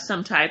do have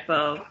some type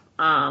of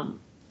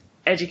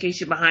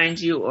education behind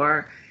you,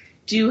 or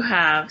do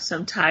have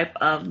some type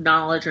of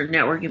knowledge or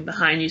networking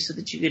behind you so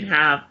that you can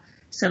have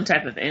some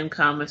type of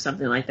income if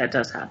something like that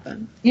does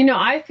happen.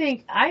 I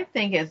think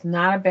it's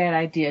not a bad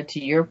idea, to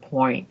your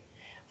point,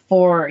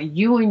 for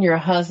you and your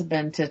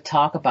husband to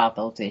talk about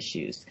those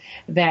issues.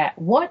 That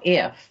what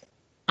if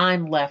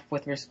I'm left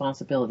with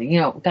responsibility?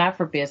 God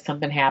forbid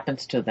something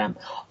happens to them.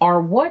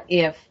 Or what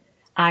if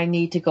I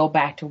need to go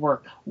back to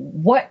work.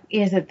 What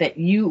is it that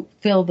you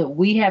feel that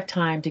we have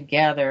time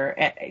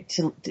together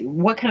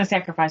what kind of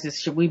sacrifices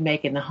should we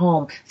make in the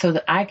home so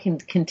that I can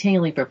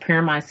continually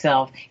prepare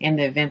myself in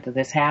the event that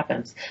this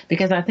happens?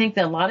 Because I think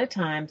that a lot of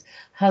times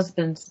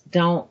husbands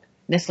don't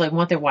necessarily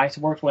want their wives to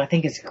work. Well, I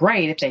think it's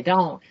great if they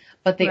don't,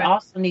 but they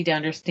also need to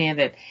understand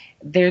that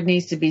there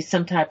needs to be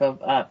some type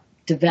of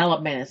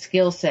development and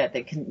skill set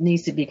that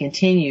needs to be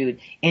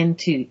continued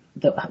into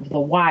the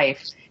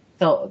wife.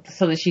 So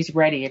that she's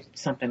ready if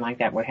something like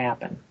that would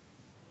happen.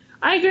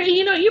 I agree.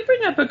 You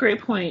bring up a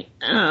great point.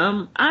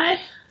 I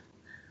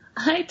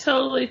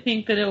totally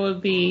think that it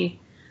would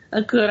be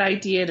a good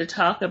idea to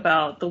talk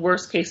about the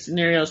worst case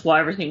scenarios while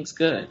everything's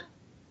good.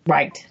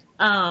 Right.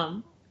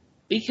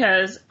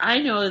 Because I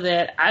know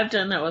that I've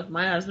done that with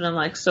my husband. I'm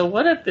like, so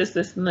what if this,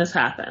 and this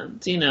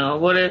happens?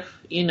 What if,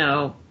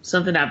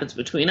 something happens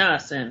between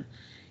us and,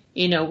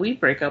 we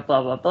break up,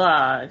 blah, blah,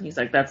 blah. And he's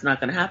like, that's not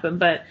going to happen.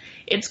 But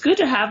it's good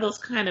to have those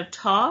kind of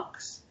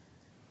talks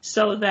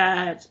so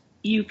that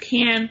you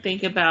can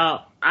think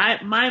about,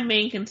 my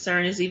main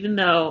concern is even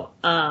though,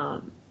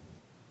 I'm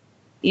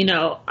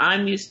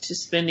used to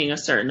spending a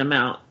certain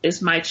amount,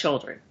 is my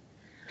children.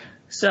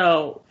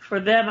 So for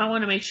them, I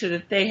want to make sure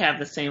that they have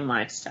the same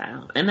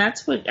lifestyle. And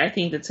that's what I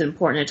think that's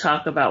important to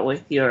talk about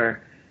with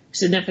your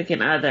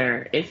significant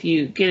other. If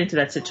you get into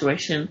that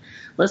situation,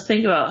 let's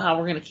think about how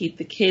we're going to keep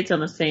the kids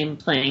on the same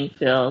playing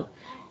field,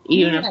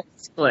 even if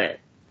it's split.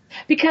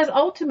 Because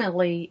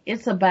ultimately,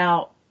 it's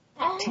about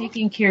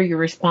taking care of your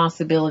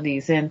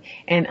responsibilities and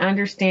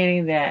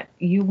understanding that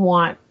you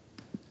want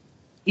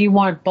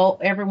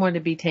everyone to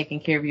be taking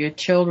care of your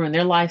children,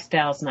 their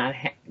lifestyles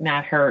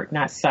not hurt,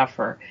 not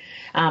suffer.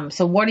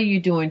 So what are you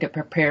doing to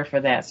prepare for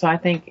that? So I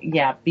think,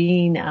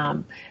 being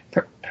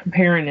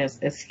preparing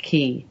is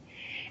key.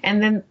 And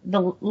then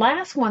the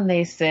last one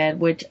they said,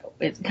 which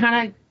it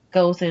kind of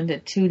goes into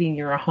tooting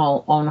your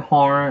own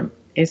horn,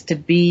 is to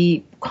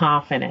be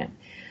confident.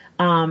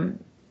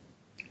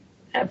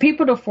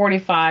 People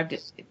 45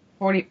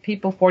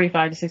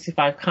 to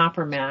 65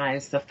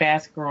 compromise the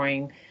fast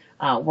growing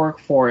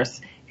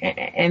workforce,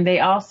 and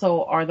they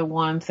also are the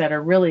ones that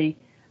are really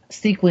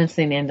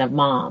sequencing into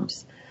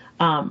moms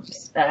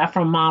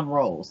from mom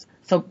roles.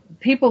 So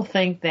people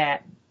think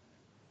that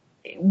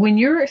when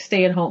you're a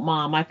stay-at-home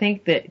mom, I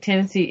think the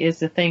tendency is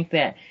to think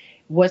that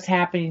what's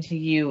happening to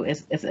you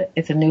is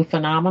a new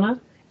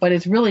phenomenon, but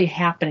it's really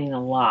happening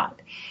a lot.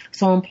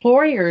 So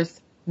employers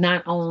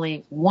not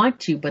only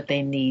want you, but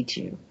they need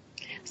you.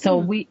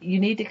 So you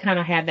need to kind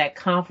of have that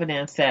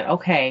confidence that,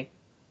 okay,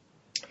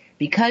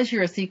 because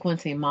you're a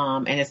sequencing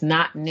mom and it's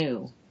not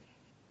new,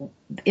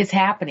 it's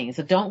happening.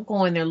 So don't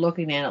go in there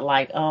looking at it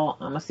like, oh,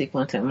 I'm a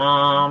sequencing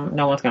mom.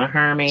 No one's going to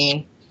harm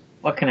me.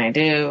 What can I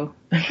do?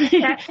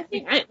 That's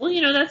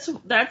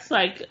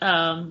like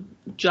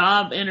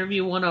job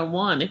interview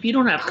 101. If you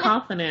don't have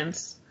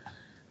confidence,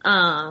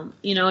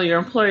 your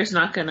employer's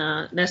not going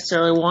to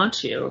necessarily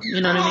want you.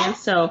 You know what I mean?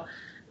 So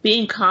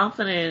being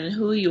confident in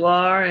who you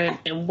are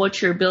and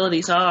what your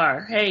abilities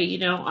are. Hey,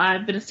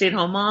 I've been a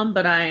stay-at-home mom,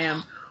 but I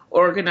am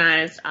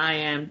organized. I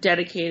am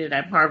dedicated.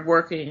 I'm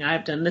hardworking.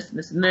 I've done this and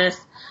this and this.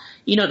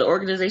 The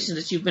organizations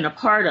that you've been a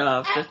part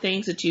of, the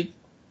things that you've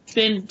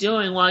been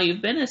doing while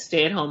you've been a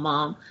stay-at-home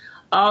mom,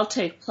 all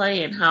take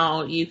play in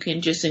how you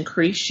can just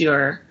increase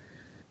your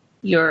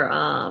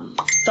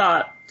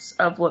thoughts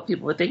of what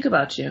people would think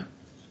about you.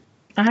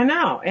 I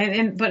know,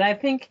 but I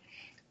think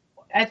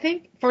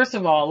first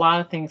of all, a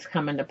lot of things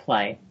come into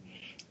play.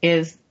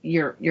 Is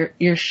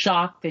you're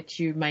shocked that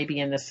you may be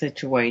in this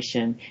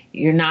situation.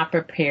 You're not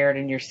prepared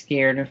and you're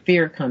scared and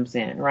fear comes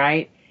in,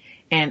 right?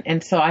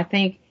 And so I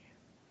think,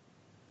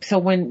 so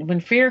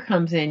when fear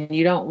comes in,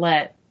 you don't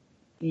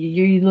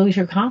you lose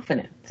your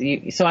confidence.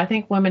 So I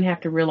think women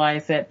have to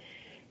realize that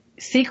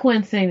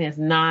sequencing is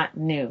not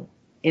new.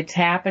 It's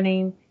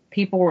happening.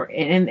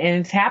 And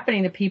it's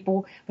happening to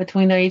people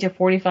between the age of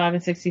 45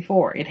 and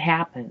 64. It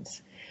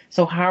happens.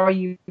 So how are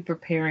you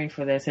preparing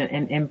for this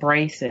and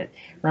embrace it?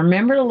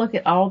 Remember to look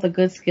at all the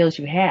good skills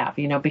you have,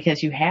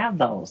 because you have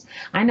those.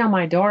 I know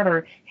my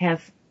daughter has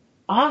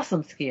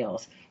awesome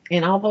skills,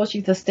 and although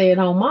she's a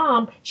stay-at-home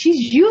mom,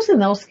 she's using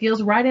those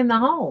skills right in the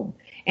home.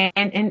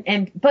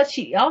 But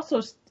she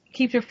also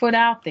keeps her foot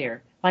out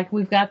there. Like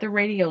we've got the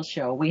radio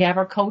show. We have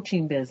our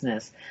coaching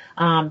business.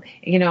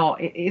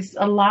 It's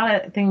a lot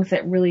of things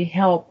that really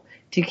help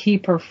to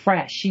keep her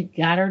fresh. She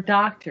got her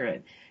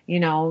doctorate.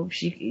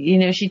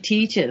 She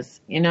teaches,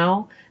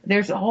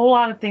 there's a whole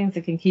lot of things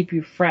that can keep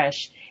you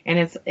fresh.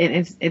 And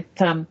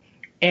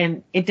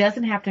and it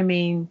doesn't have to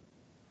mean,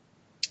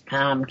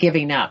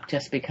 giving up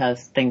just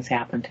because things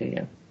happen to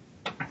you.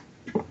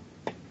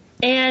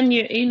 And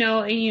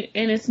and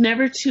it's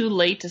never too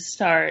late to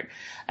start.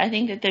 I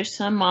think that there's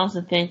some moms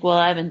that think, well,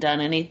 I haven't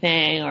done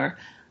anything, or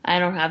I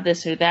don't have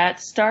this or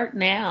that. Start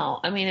now.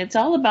 I mean, it's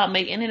all about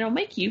and it'll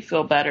make you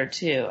feel better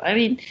too. I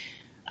mean,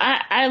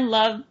 I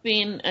love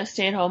being a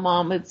stay-at-home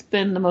mom. It's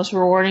been the most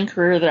rewarding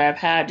career that I've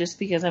had just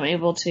because I'm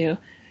able to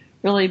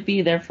really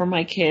be there for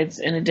my kids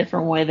in a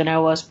different way than I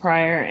was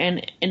prior.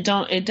 And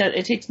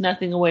it takes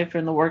nothing away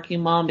from the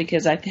working mom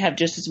because I have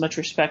just as much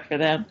respect for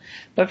them.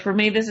 But for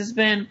me, this has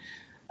been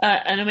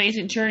an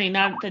amazing journey,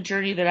 not the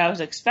journey that I was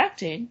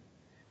expecting.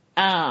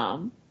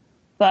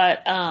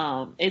 But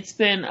it's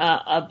been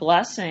a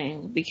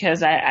blessing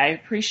because I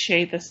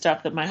appreciate the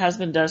stuff that my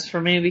husband does for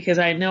me because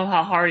I know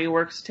how hard he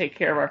works to take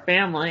care of our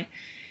family.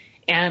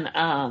 And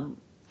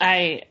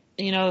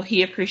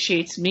he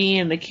appreciates me,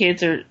 and the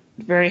kids are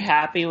very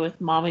happy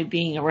with mommy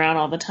being around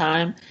all the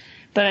time.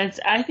 But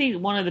I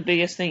think one of the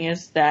biggest thing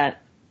is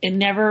that it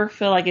never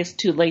feel like it's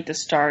too late to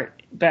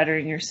start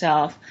bettering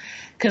yourself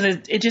because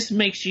it just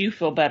makes you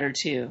feel better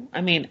too.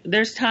 I mean,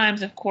 there's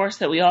times, of course,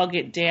 that we all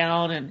get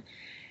down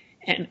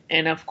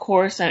and of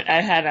course,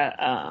 I had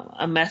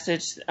a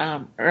message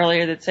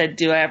earlier that said,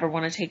 "Do I ever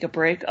want to take a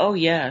break?" Oh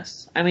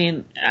yes. I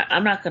mean,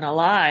 I'm not going to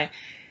lie.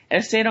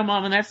 As a stay-at-home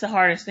mom, and that's the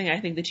hardest thing. I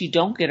think that you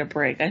don't get a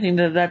break. I think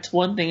that that's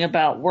one thing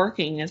about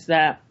working is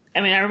that. I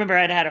mean, I remember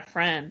I'd had a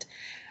friend,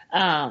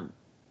 a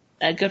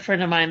good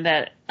friend of mine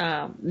that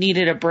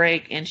needed a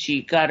break, and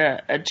she got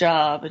a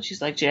job, and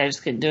she's like, "Jay, I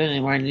just couldn't do it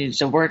anymore. I needed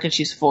to work," and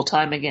she's full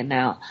time again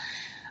now.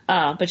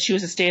 But she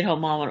was a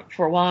stay-at-home mom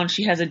for a while, and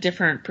she has a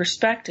different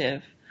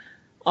perspective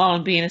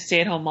on being a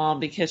stay-at-home mom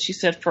because she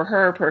said for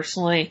her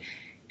personally,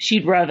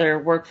 she'd rather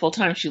work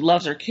full-time. She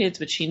loves her kids,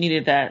 but she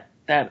needed that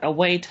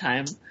away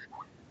time.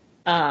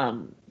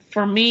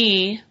 For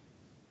me,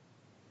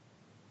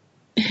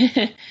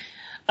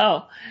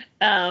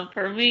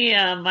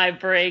 my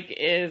break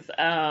is,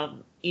 I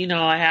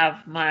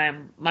have my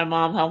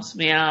mom helps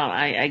me out.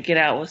 I get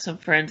out with some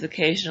friends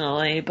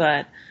occasionally,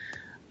 but,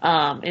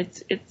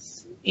 it's,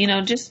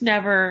 just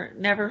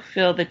never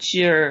feel that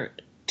you're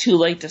too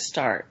late to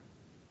start.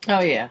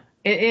 Oh yeah.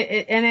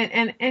 It's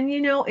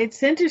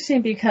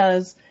interesting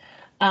because,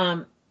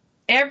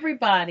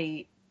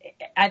 everybody,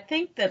 I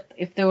think that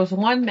if there was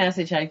one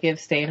message I give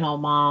stay-at-home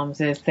moms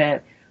is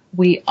that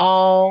we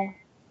all,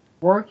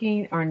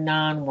 working or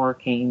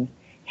non-working,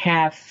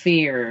 have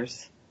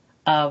fears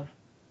of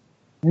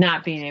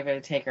not being able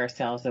to take care of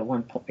ourselves at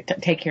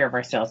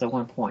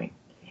one point.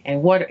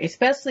 And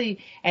especially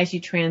as you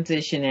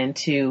transition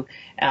into,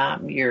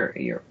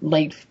 your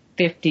late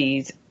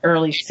 50s,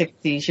 early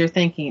 60s, you're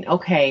thinking,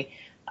 okay,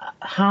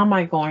 how am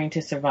I going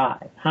to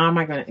survive? How am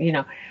I going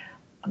to,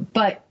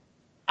 but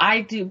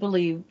I do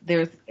believe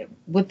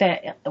with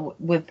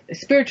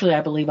spiritually,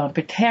 I believe I'm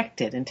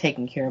protected and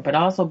taken care of, but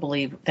also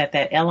believe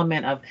that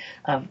element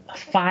of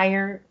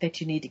fire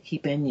that you need to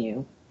keep in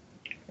you,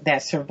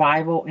 that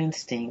survival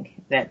instinct,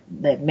 that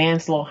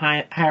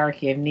Maslow's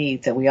hierarchy of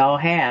needs that we all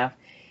have,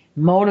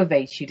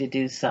 motivates you to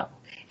do so.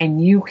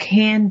 And you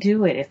can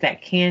do it. It's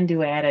that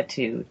can-do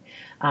attitude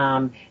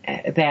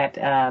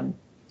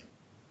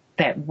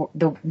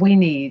we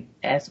need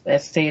as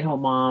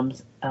stay-at-home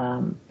moms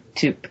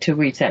to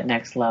reach that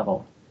next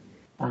level.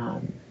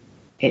 The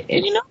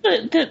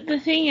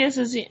thing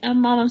is,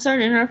 Mom, I'm sorry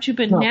to interrupt you,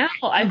 but now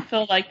I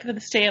feel like for the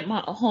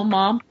stay-at-home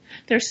mom,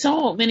 there's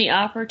so many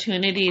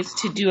opportunities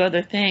to do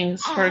other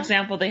things. For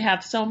example, they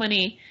have so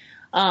many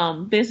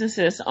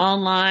businesses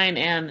online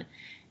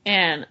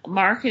and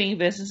marketing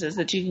businesses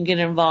that you can get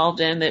involved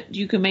in that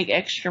you can make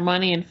extra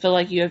money and feel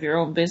like you have your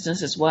own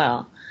business as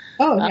well.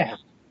 Oh yeah.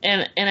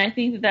 And I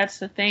think that's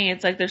the thing.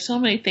 It's like there's so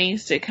many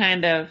things to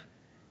kind of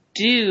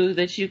do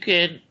that you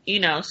could,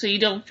 so you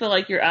don't feel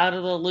like you're out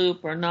of the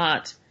loop or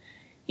not.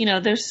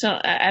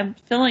 I'm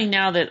feeling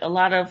now that a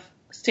lot of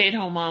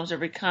stay-at-home moms are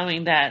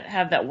becoming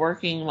have that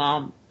working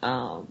mom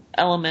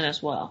element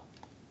as well.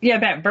 Yeah,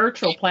 that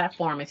virtual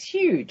platform is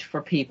huge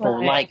for people.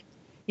 Right.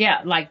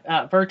 Like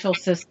virtual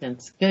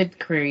assistants, good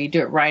career. You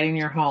do it right in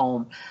your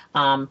home.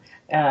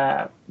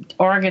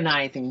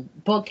 Organizing,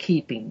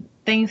 bookkeeping,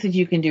 things that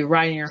you can do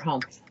right in your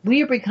home.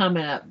 We are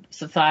becoming a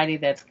society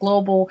that's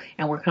global,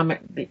 and we're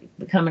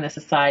becoming a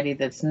society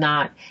that's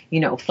not,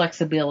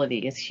 flexibility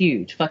is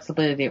huge.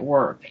 Flexibility at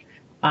work.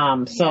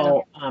 You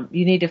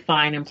need to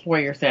find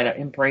employers that are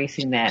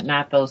embracing that,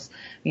 not those,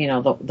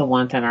 the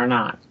ones that are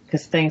not,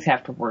 because things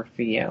have to work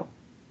for you.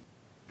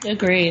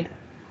 Agreed.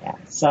 Yeah.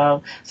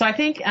 So I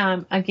think,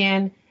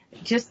 again,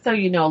 just so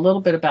you know a little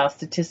bit about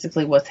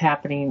statistically what's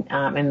happening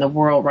in the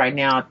world right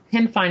now,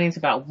 10 findings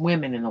about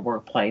women in the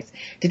workplace.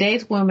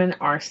 Today's women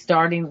are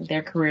starting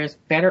their careers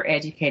better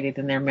educated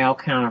than their male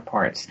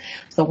counterparts.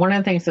 So one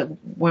of the things that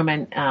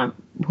women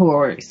who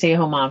are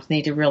stay-at-home moms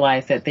need to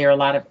realize that there are a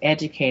lot of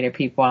educated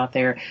people out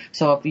there.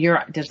 So if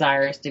your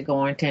desire is to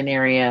go into an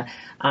area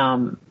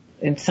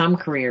in some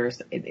careers,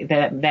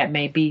 that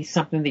may be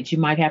something that you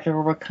might have to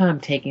overcome,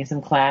 taking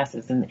some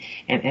classes and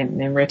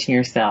enriching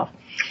yourself.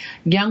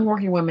 Young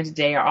working women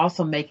today are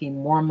also making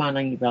more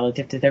money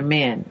relative to their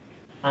men.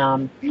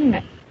 And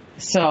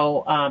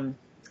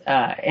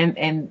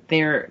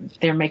they're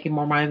making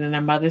more money than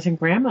their mothers and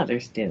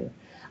grandmothers do.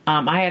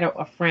 I had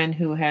a friend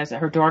who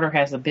her daughter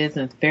has a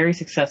business, very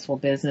successful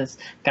business,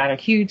 got a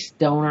huge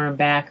donor and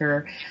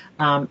backer,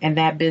 and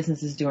that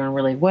business is doing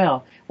really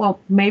well. Well,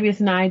 maybe it's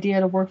an idea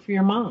to work for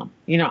your mom.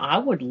 I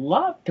would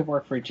love to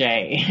work for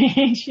Jay.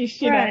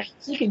 Right.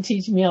 She can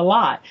teach me a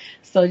lot.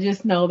 So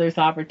just know there's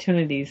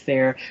opportunities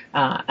there.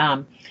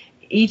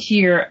 Each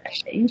year,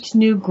 each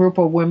new group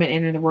of women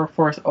entering the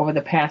workforce over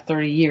the past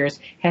 30 years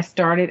has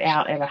started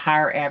out at a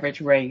higher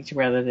average wage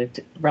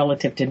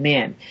relative to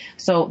men.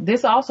 So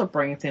this also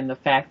brings in the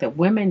fact that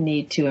women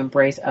need to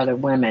embrace other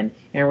women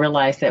and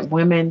realize that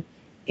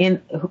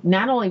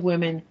not only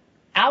women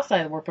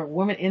outside the work, but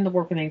women in the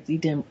workplace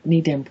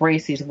need to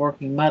embrace these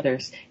working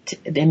mothers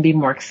and be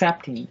more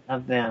accepting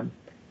of them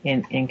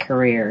in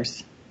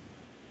careers.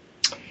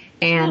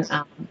 And,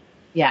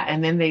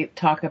 and then they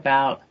talk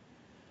about,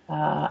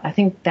 I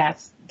think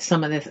that's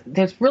some of this.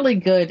 There's really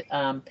good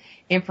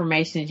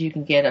information that you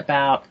can get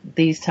about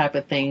these type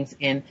of things.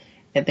 And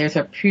there's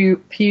a Pew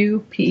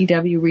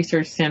PEW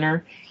Research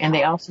Center, and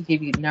they also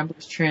give you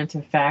numbers, trends,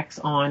 and facts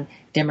on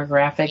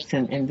demographics.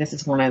 And this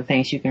is one of the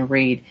things you can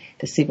read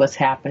to see what's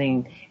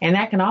happening. And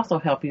that can also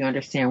help you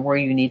understand where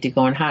you need to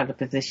go and how to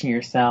position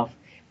yourself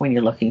when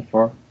you're looking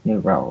for new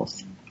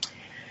roles.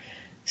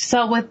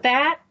 So with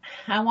that,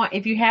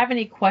 if you have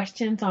any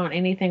questions on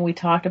anything we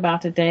talked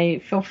about today,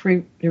 feel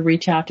free to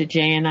reach out to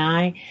Jay and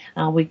I.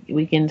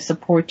 We can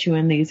support you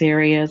in these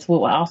areas.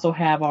 We'll also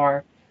have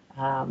our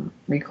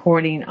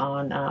recording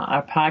on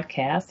our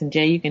podcast. And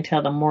Jay, you can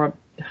tell them more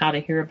how to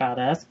hear about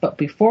us. But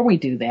before we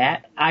do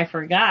that, I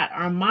forgot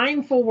our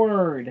mindful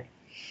word.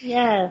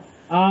 Yes.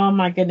 Oh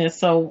my goodness.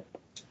 So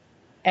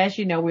as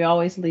you know, we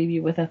always leave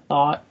you with a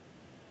thought.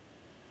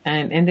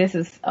 And this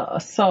is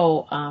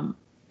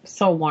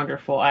so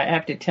wonderful. I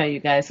have to tell you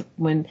guys,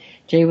 when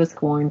Jay was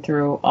going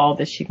through all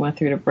that she went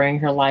through to bring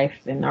her life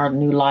and our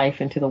new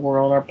life into the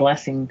world, our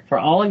blessing for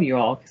all of you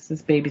all, because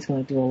this baby's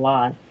going to do a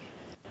lot.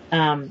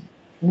 I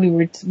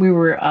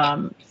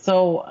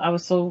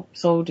was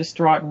so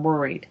distraught and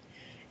worried.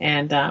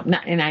 And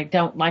I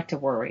don't like to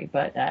worry,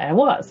 but I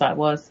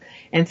was.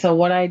 And so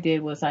what I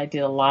did was I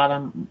did a lot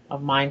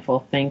of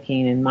mindful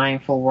thinking and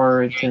mindful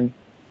words, and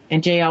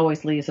Jay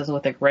always leaves us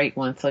with a great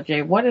one. So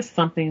Jay, what is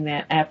something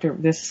that after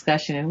this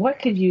discussion, and what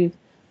could you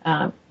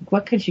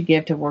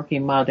give to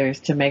working mothers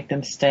to make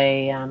them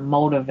stay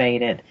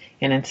motivated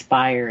and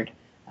inspired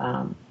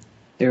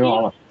through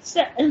all of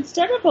it?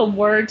 Instead of a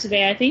word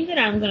today, I think that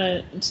I'm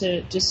going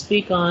to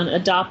speak on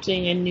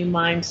adopting a new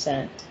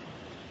mindset.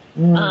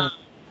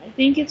 I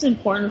think it's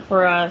important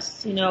for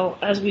us,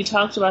 as we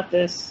talked about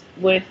this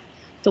with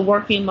the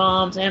working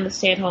moms and the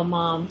stay-at-home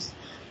moms,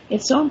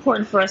 it's so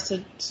important for us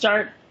to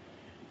start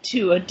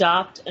to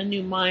adopt a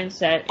new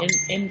mindset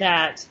in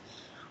that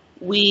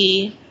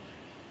we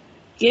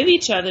give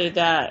each other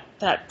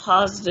that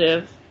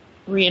positive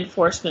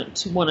reinforcement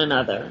to one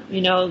another,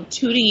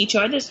 tooting each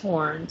other's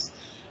horns,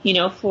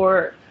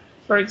 for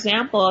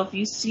example, if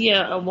you see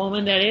a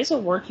woman that is a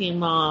working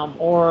mom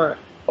or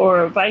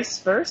vice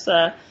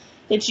versa,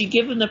 that you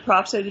give them the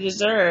props that they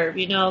deserve,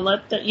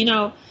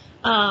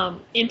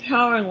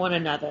 empowering one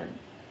another.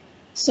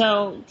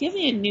 So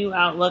giving a new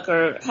outlook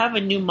or have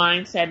a new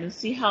mindset and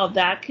see how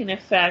that can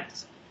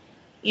affect,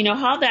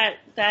 how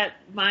that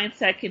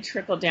mindset can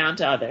trickle down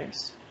to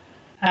others.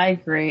 I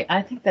agree.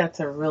 I think that's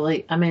our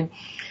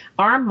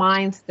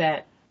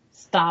mindset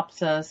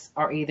stops us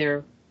or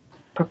either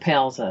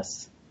propels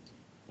us.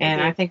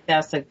 And I think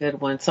that's a good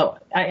one. So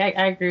I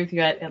agree with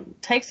you.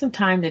 Take some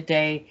time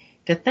today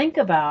to think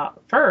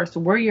about first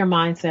where your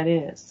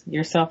mindset is,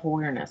 your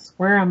self-awareness.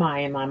 Where am I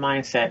in my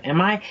mindset?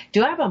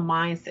 Do I have a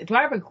mindset? Do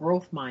I have a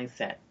growth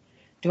mindset?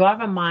 Do I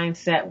have a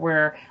mindset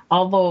where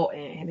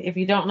and if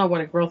you don't know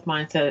what a growth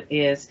mindset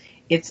is,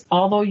 it's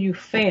although you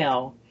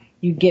fail,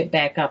 you get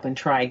back up and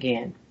try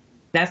again.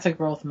 That's a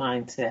growth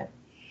mindset.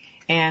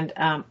 And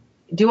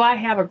do I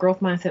have a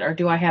growth mindset or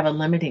do I have a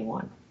limiting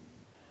one?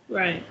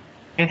 Right.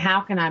 And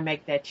how can I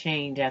make that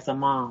change as a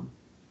mom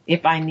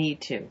if I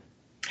need to?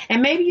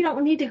 And maybe you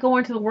don't need to go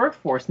into the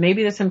workforce.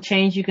 Maybe there's some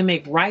change you can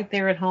make right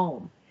there at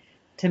home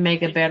to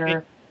make a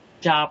better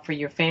job for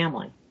your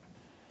family.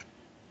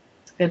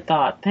 It's a good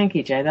thought. Thank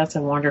you, Jay. That's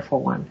a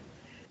wonderful one.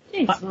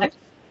 Thanks.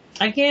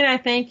 Again, I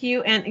thank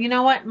you. And you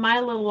know what? My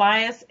little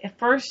Elias,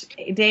 first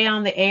day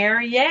on the air.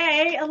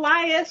 Yay,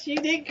 Elias, you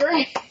did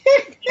great.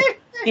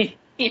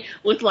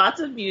 With lots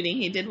of muting,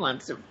 he did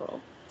wonderful.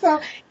 So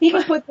he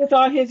can put this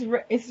on his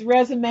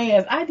resume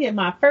as I did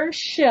my first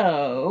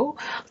show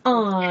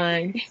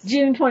on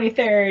June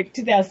 23rd,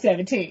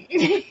 2017.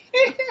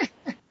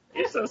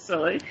 You're so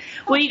silly.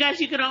 Well, you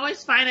guys, you can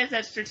always find us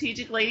at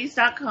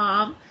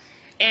strategicladies.com.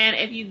 And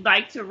if you'd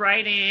like to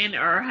write in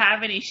or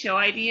have any show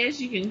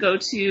ideas, you can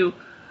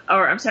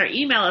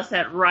email us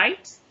at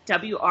WRITE,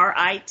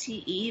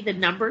 WRITE, the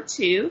number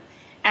 2,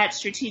 at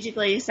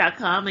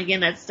strategicladies.com. Again,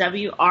 that's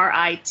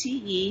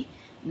WRITE,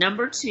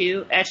 number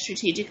 2, at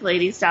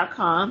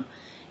strategicladies.com.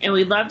 And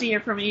we'd love to hear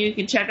from you. You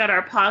can check out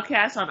our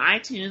podcast on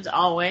iTunes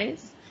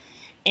always.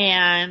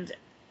 And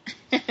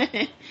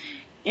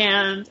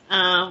And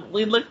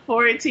we look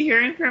forward to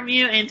hearing from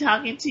you and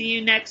talking to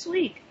you next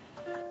week.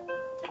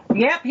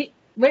 Yep,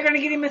 we're going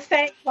to get him a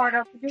safe part.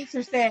 Our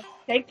producer said,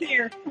 take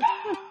care.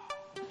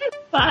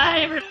 Bye,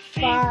 everybody.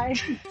 Bye.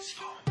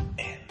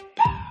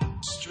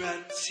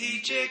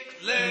 Strategic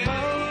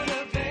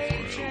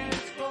motivate,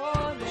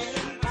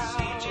 transforming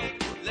power.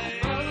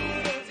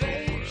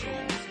 Motivate,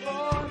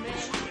 transforming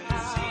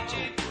power.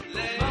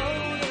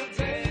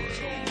 Motivate,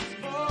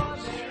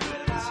 transforming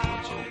power.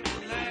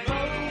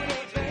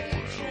 Motivate,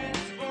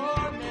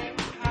 transforming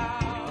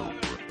power.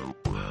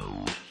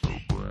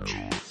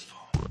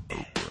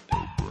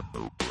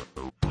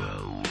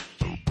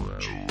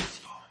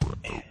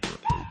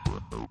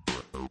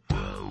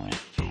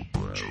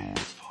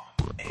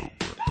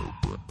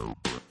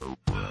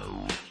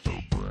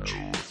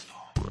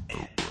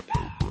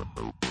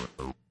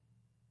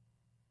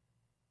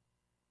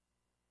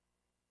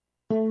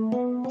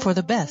 For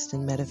the best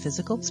in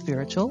metaphysical,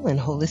 spiritual, and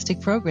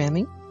holistic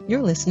programming,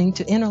 you're listening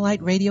to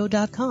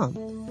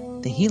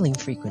InnerLightRadio.com, the healing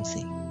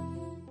frequency.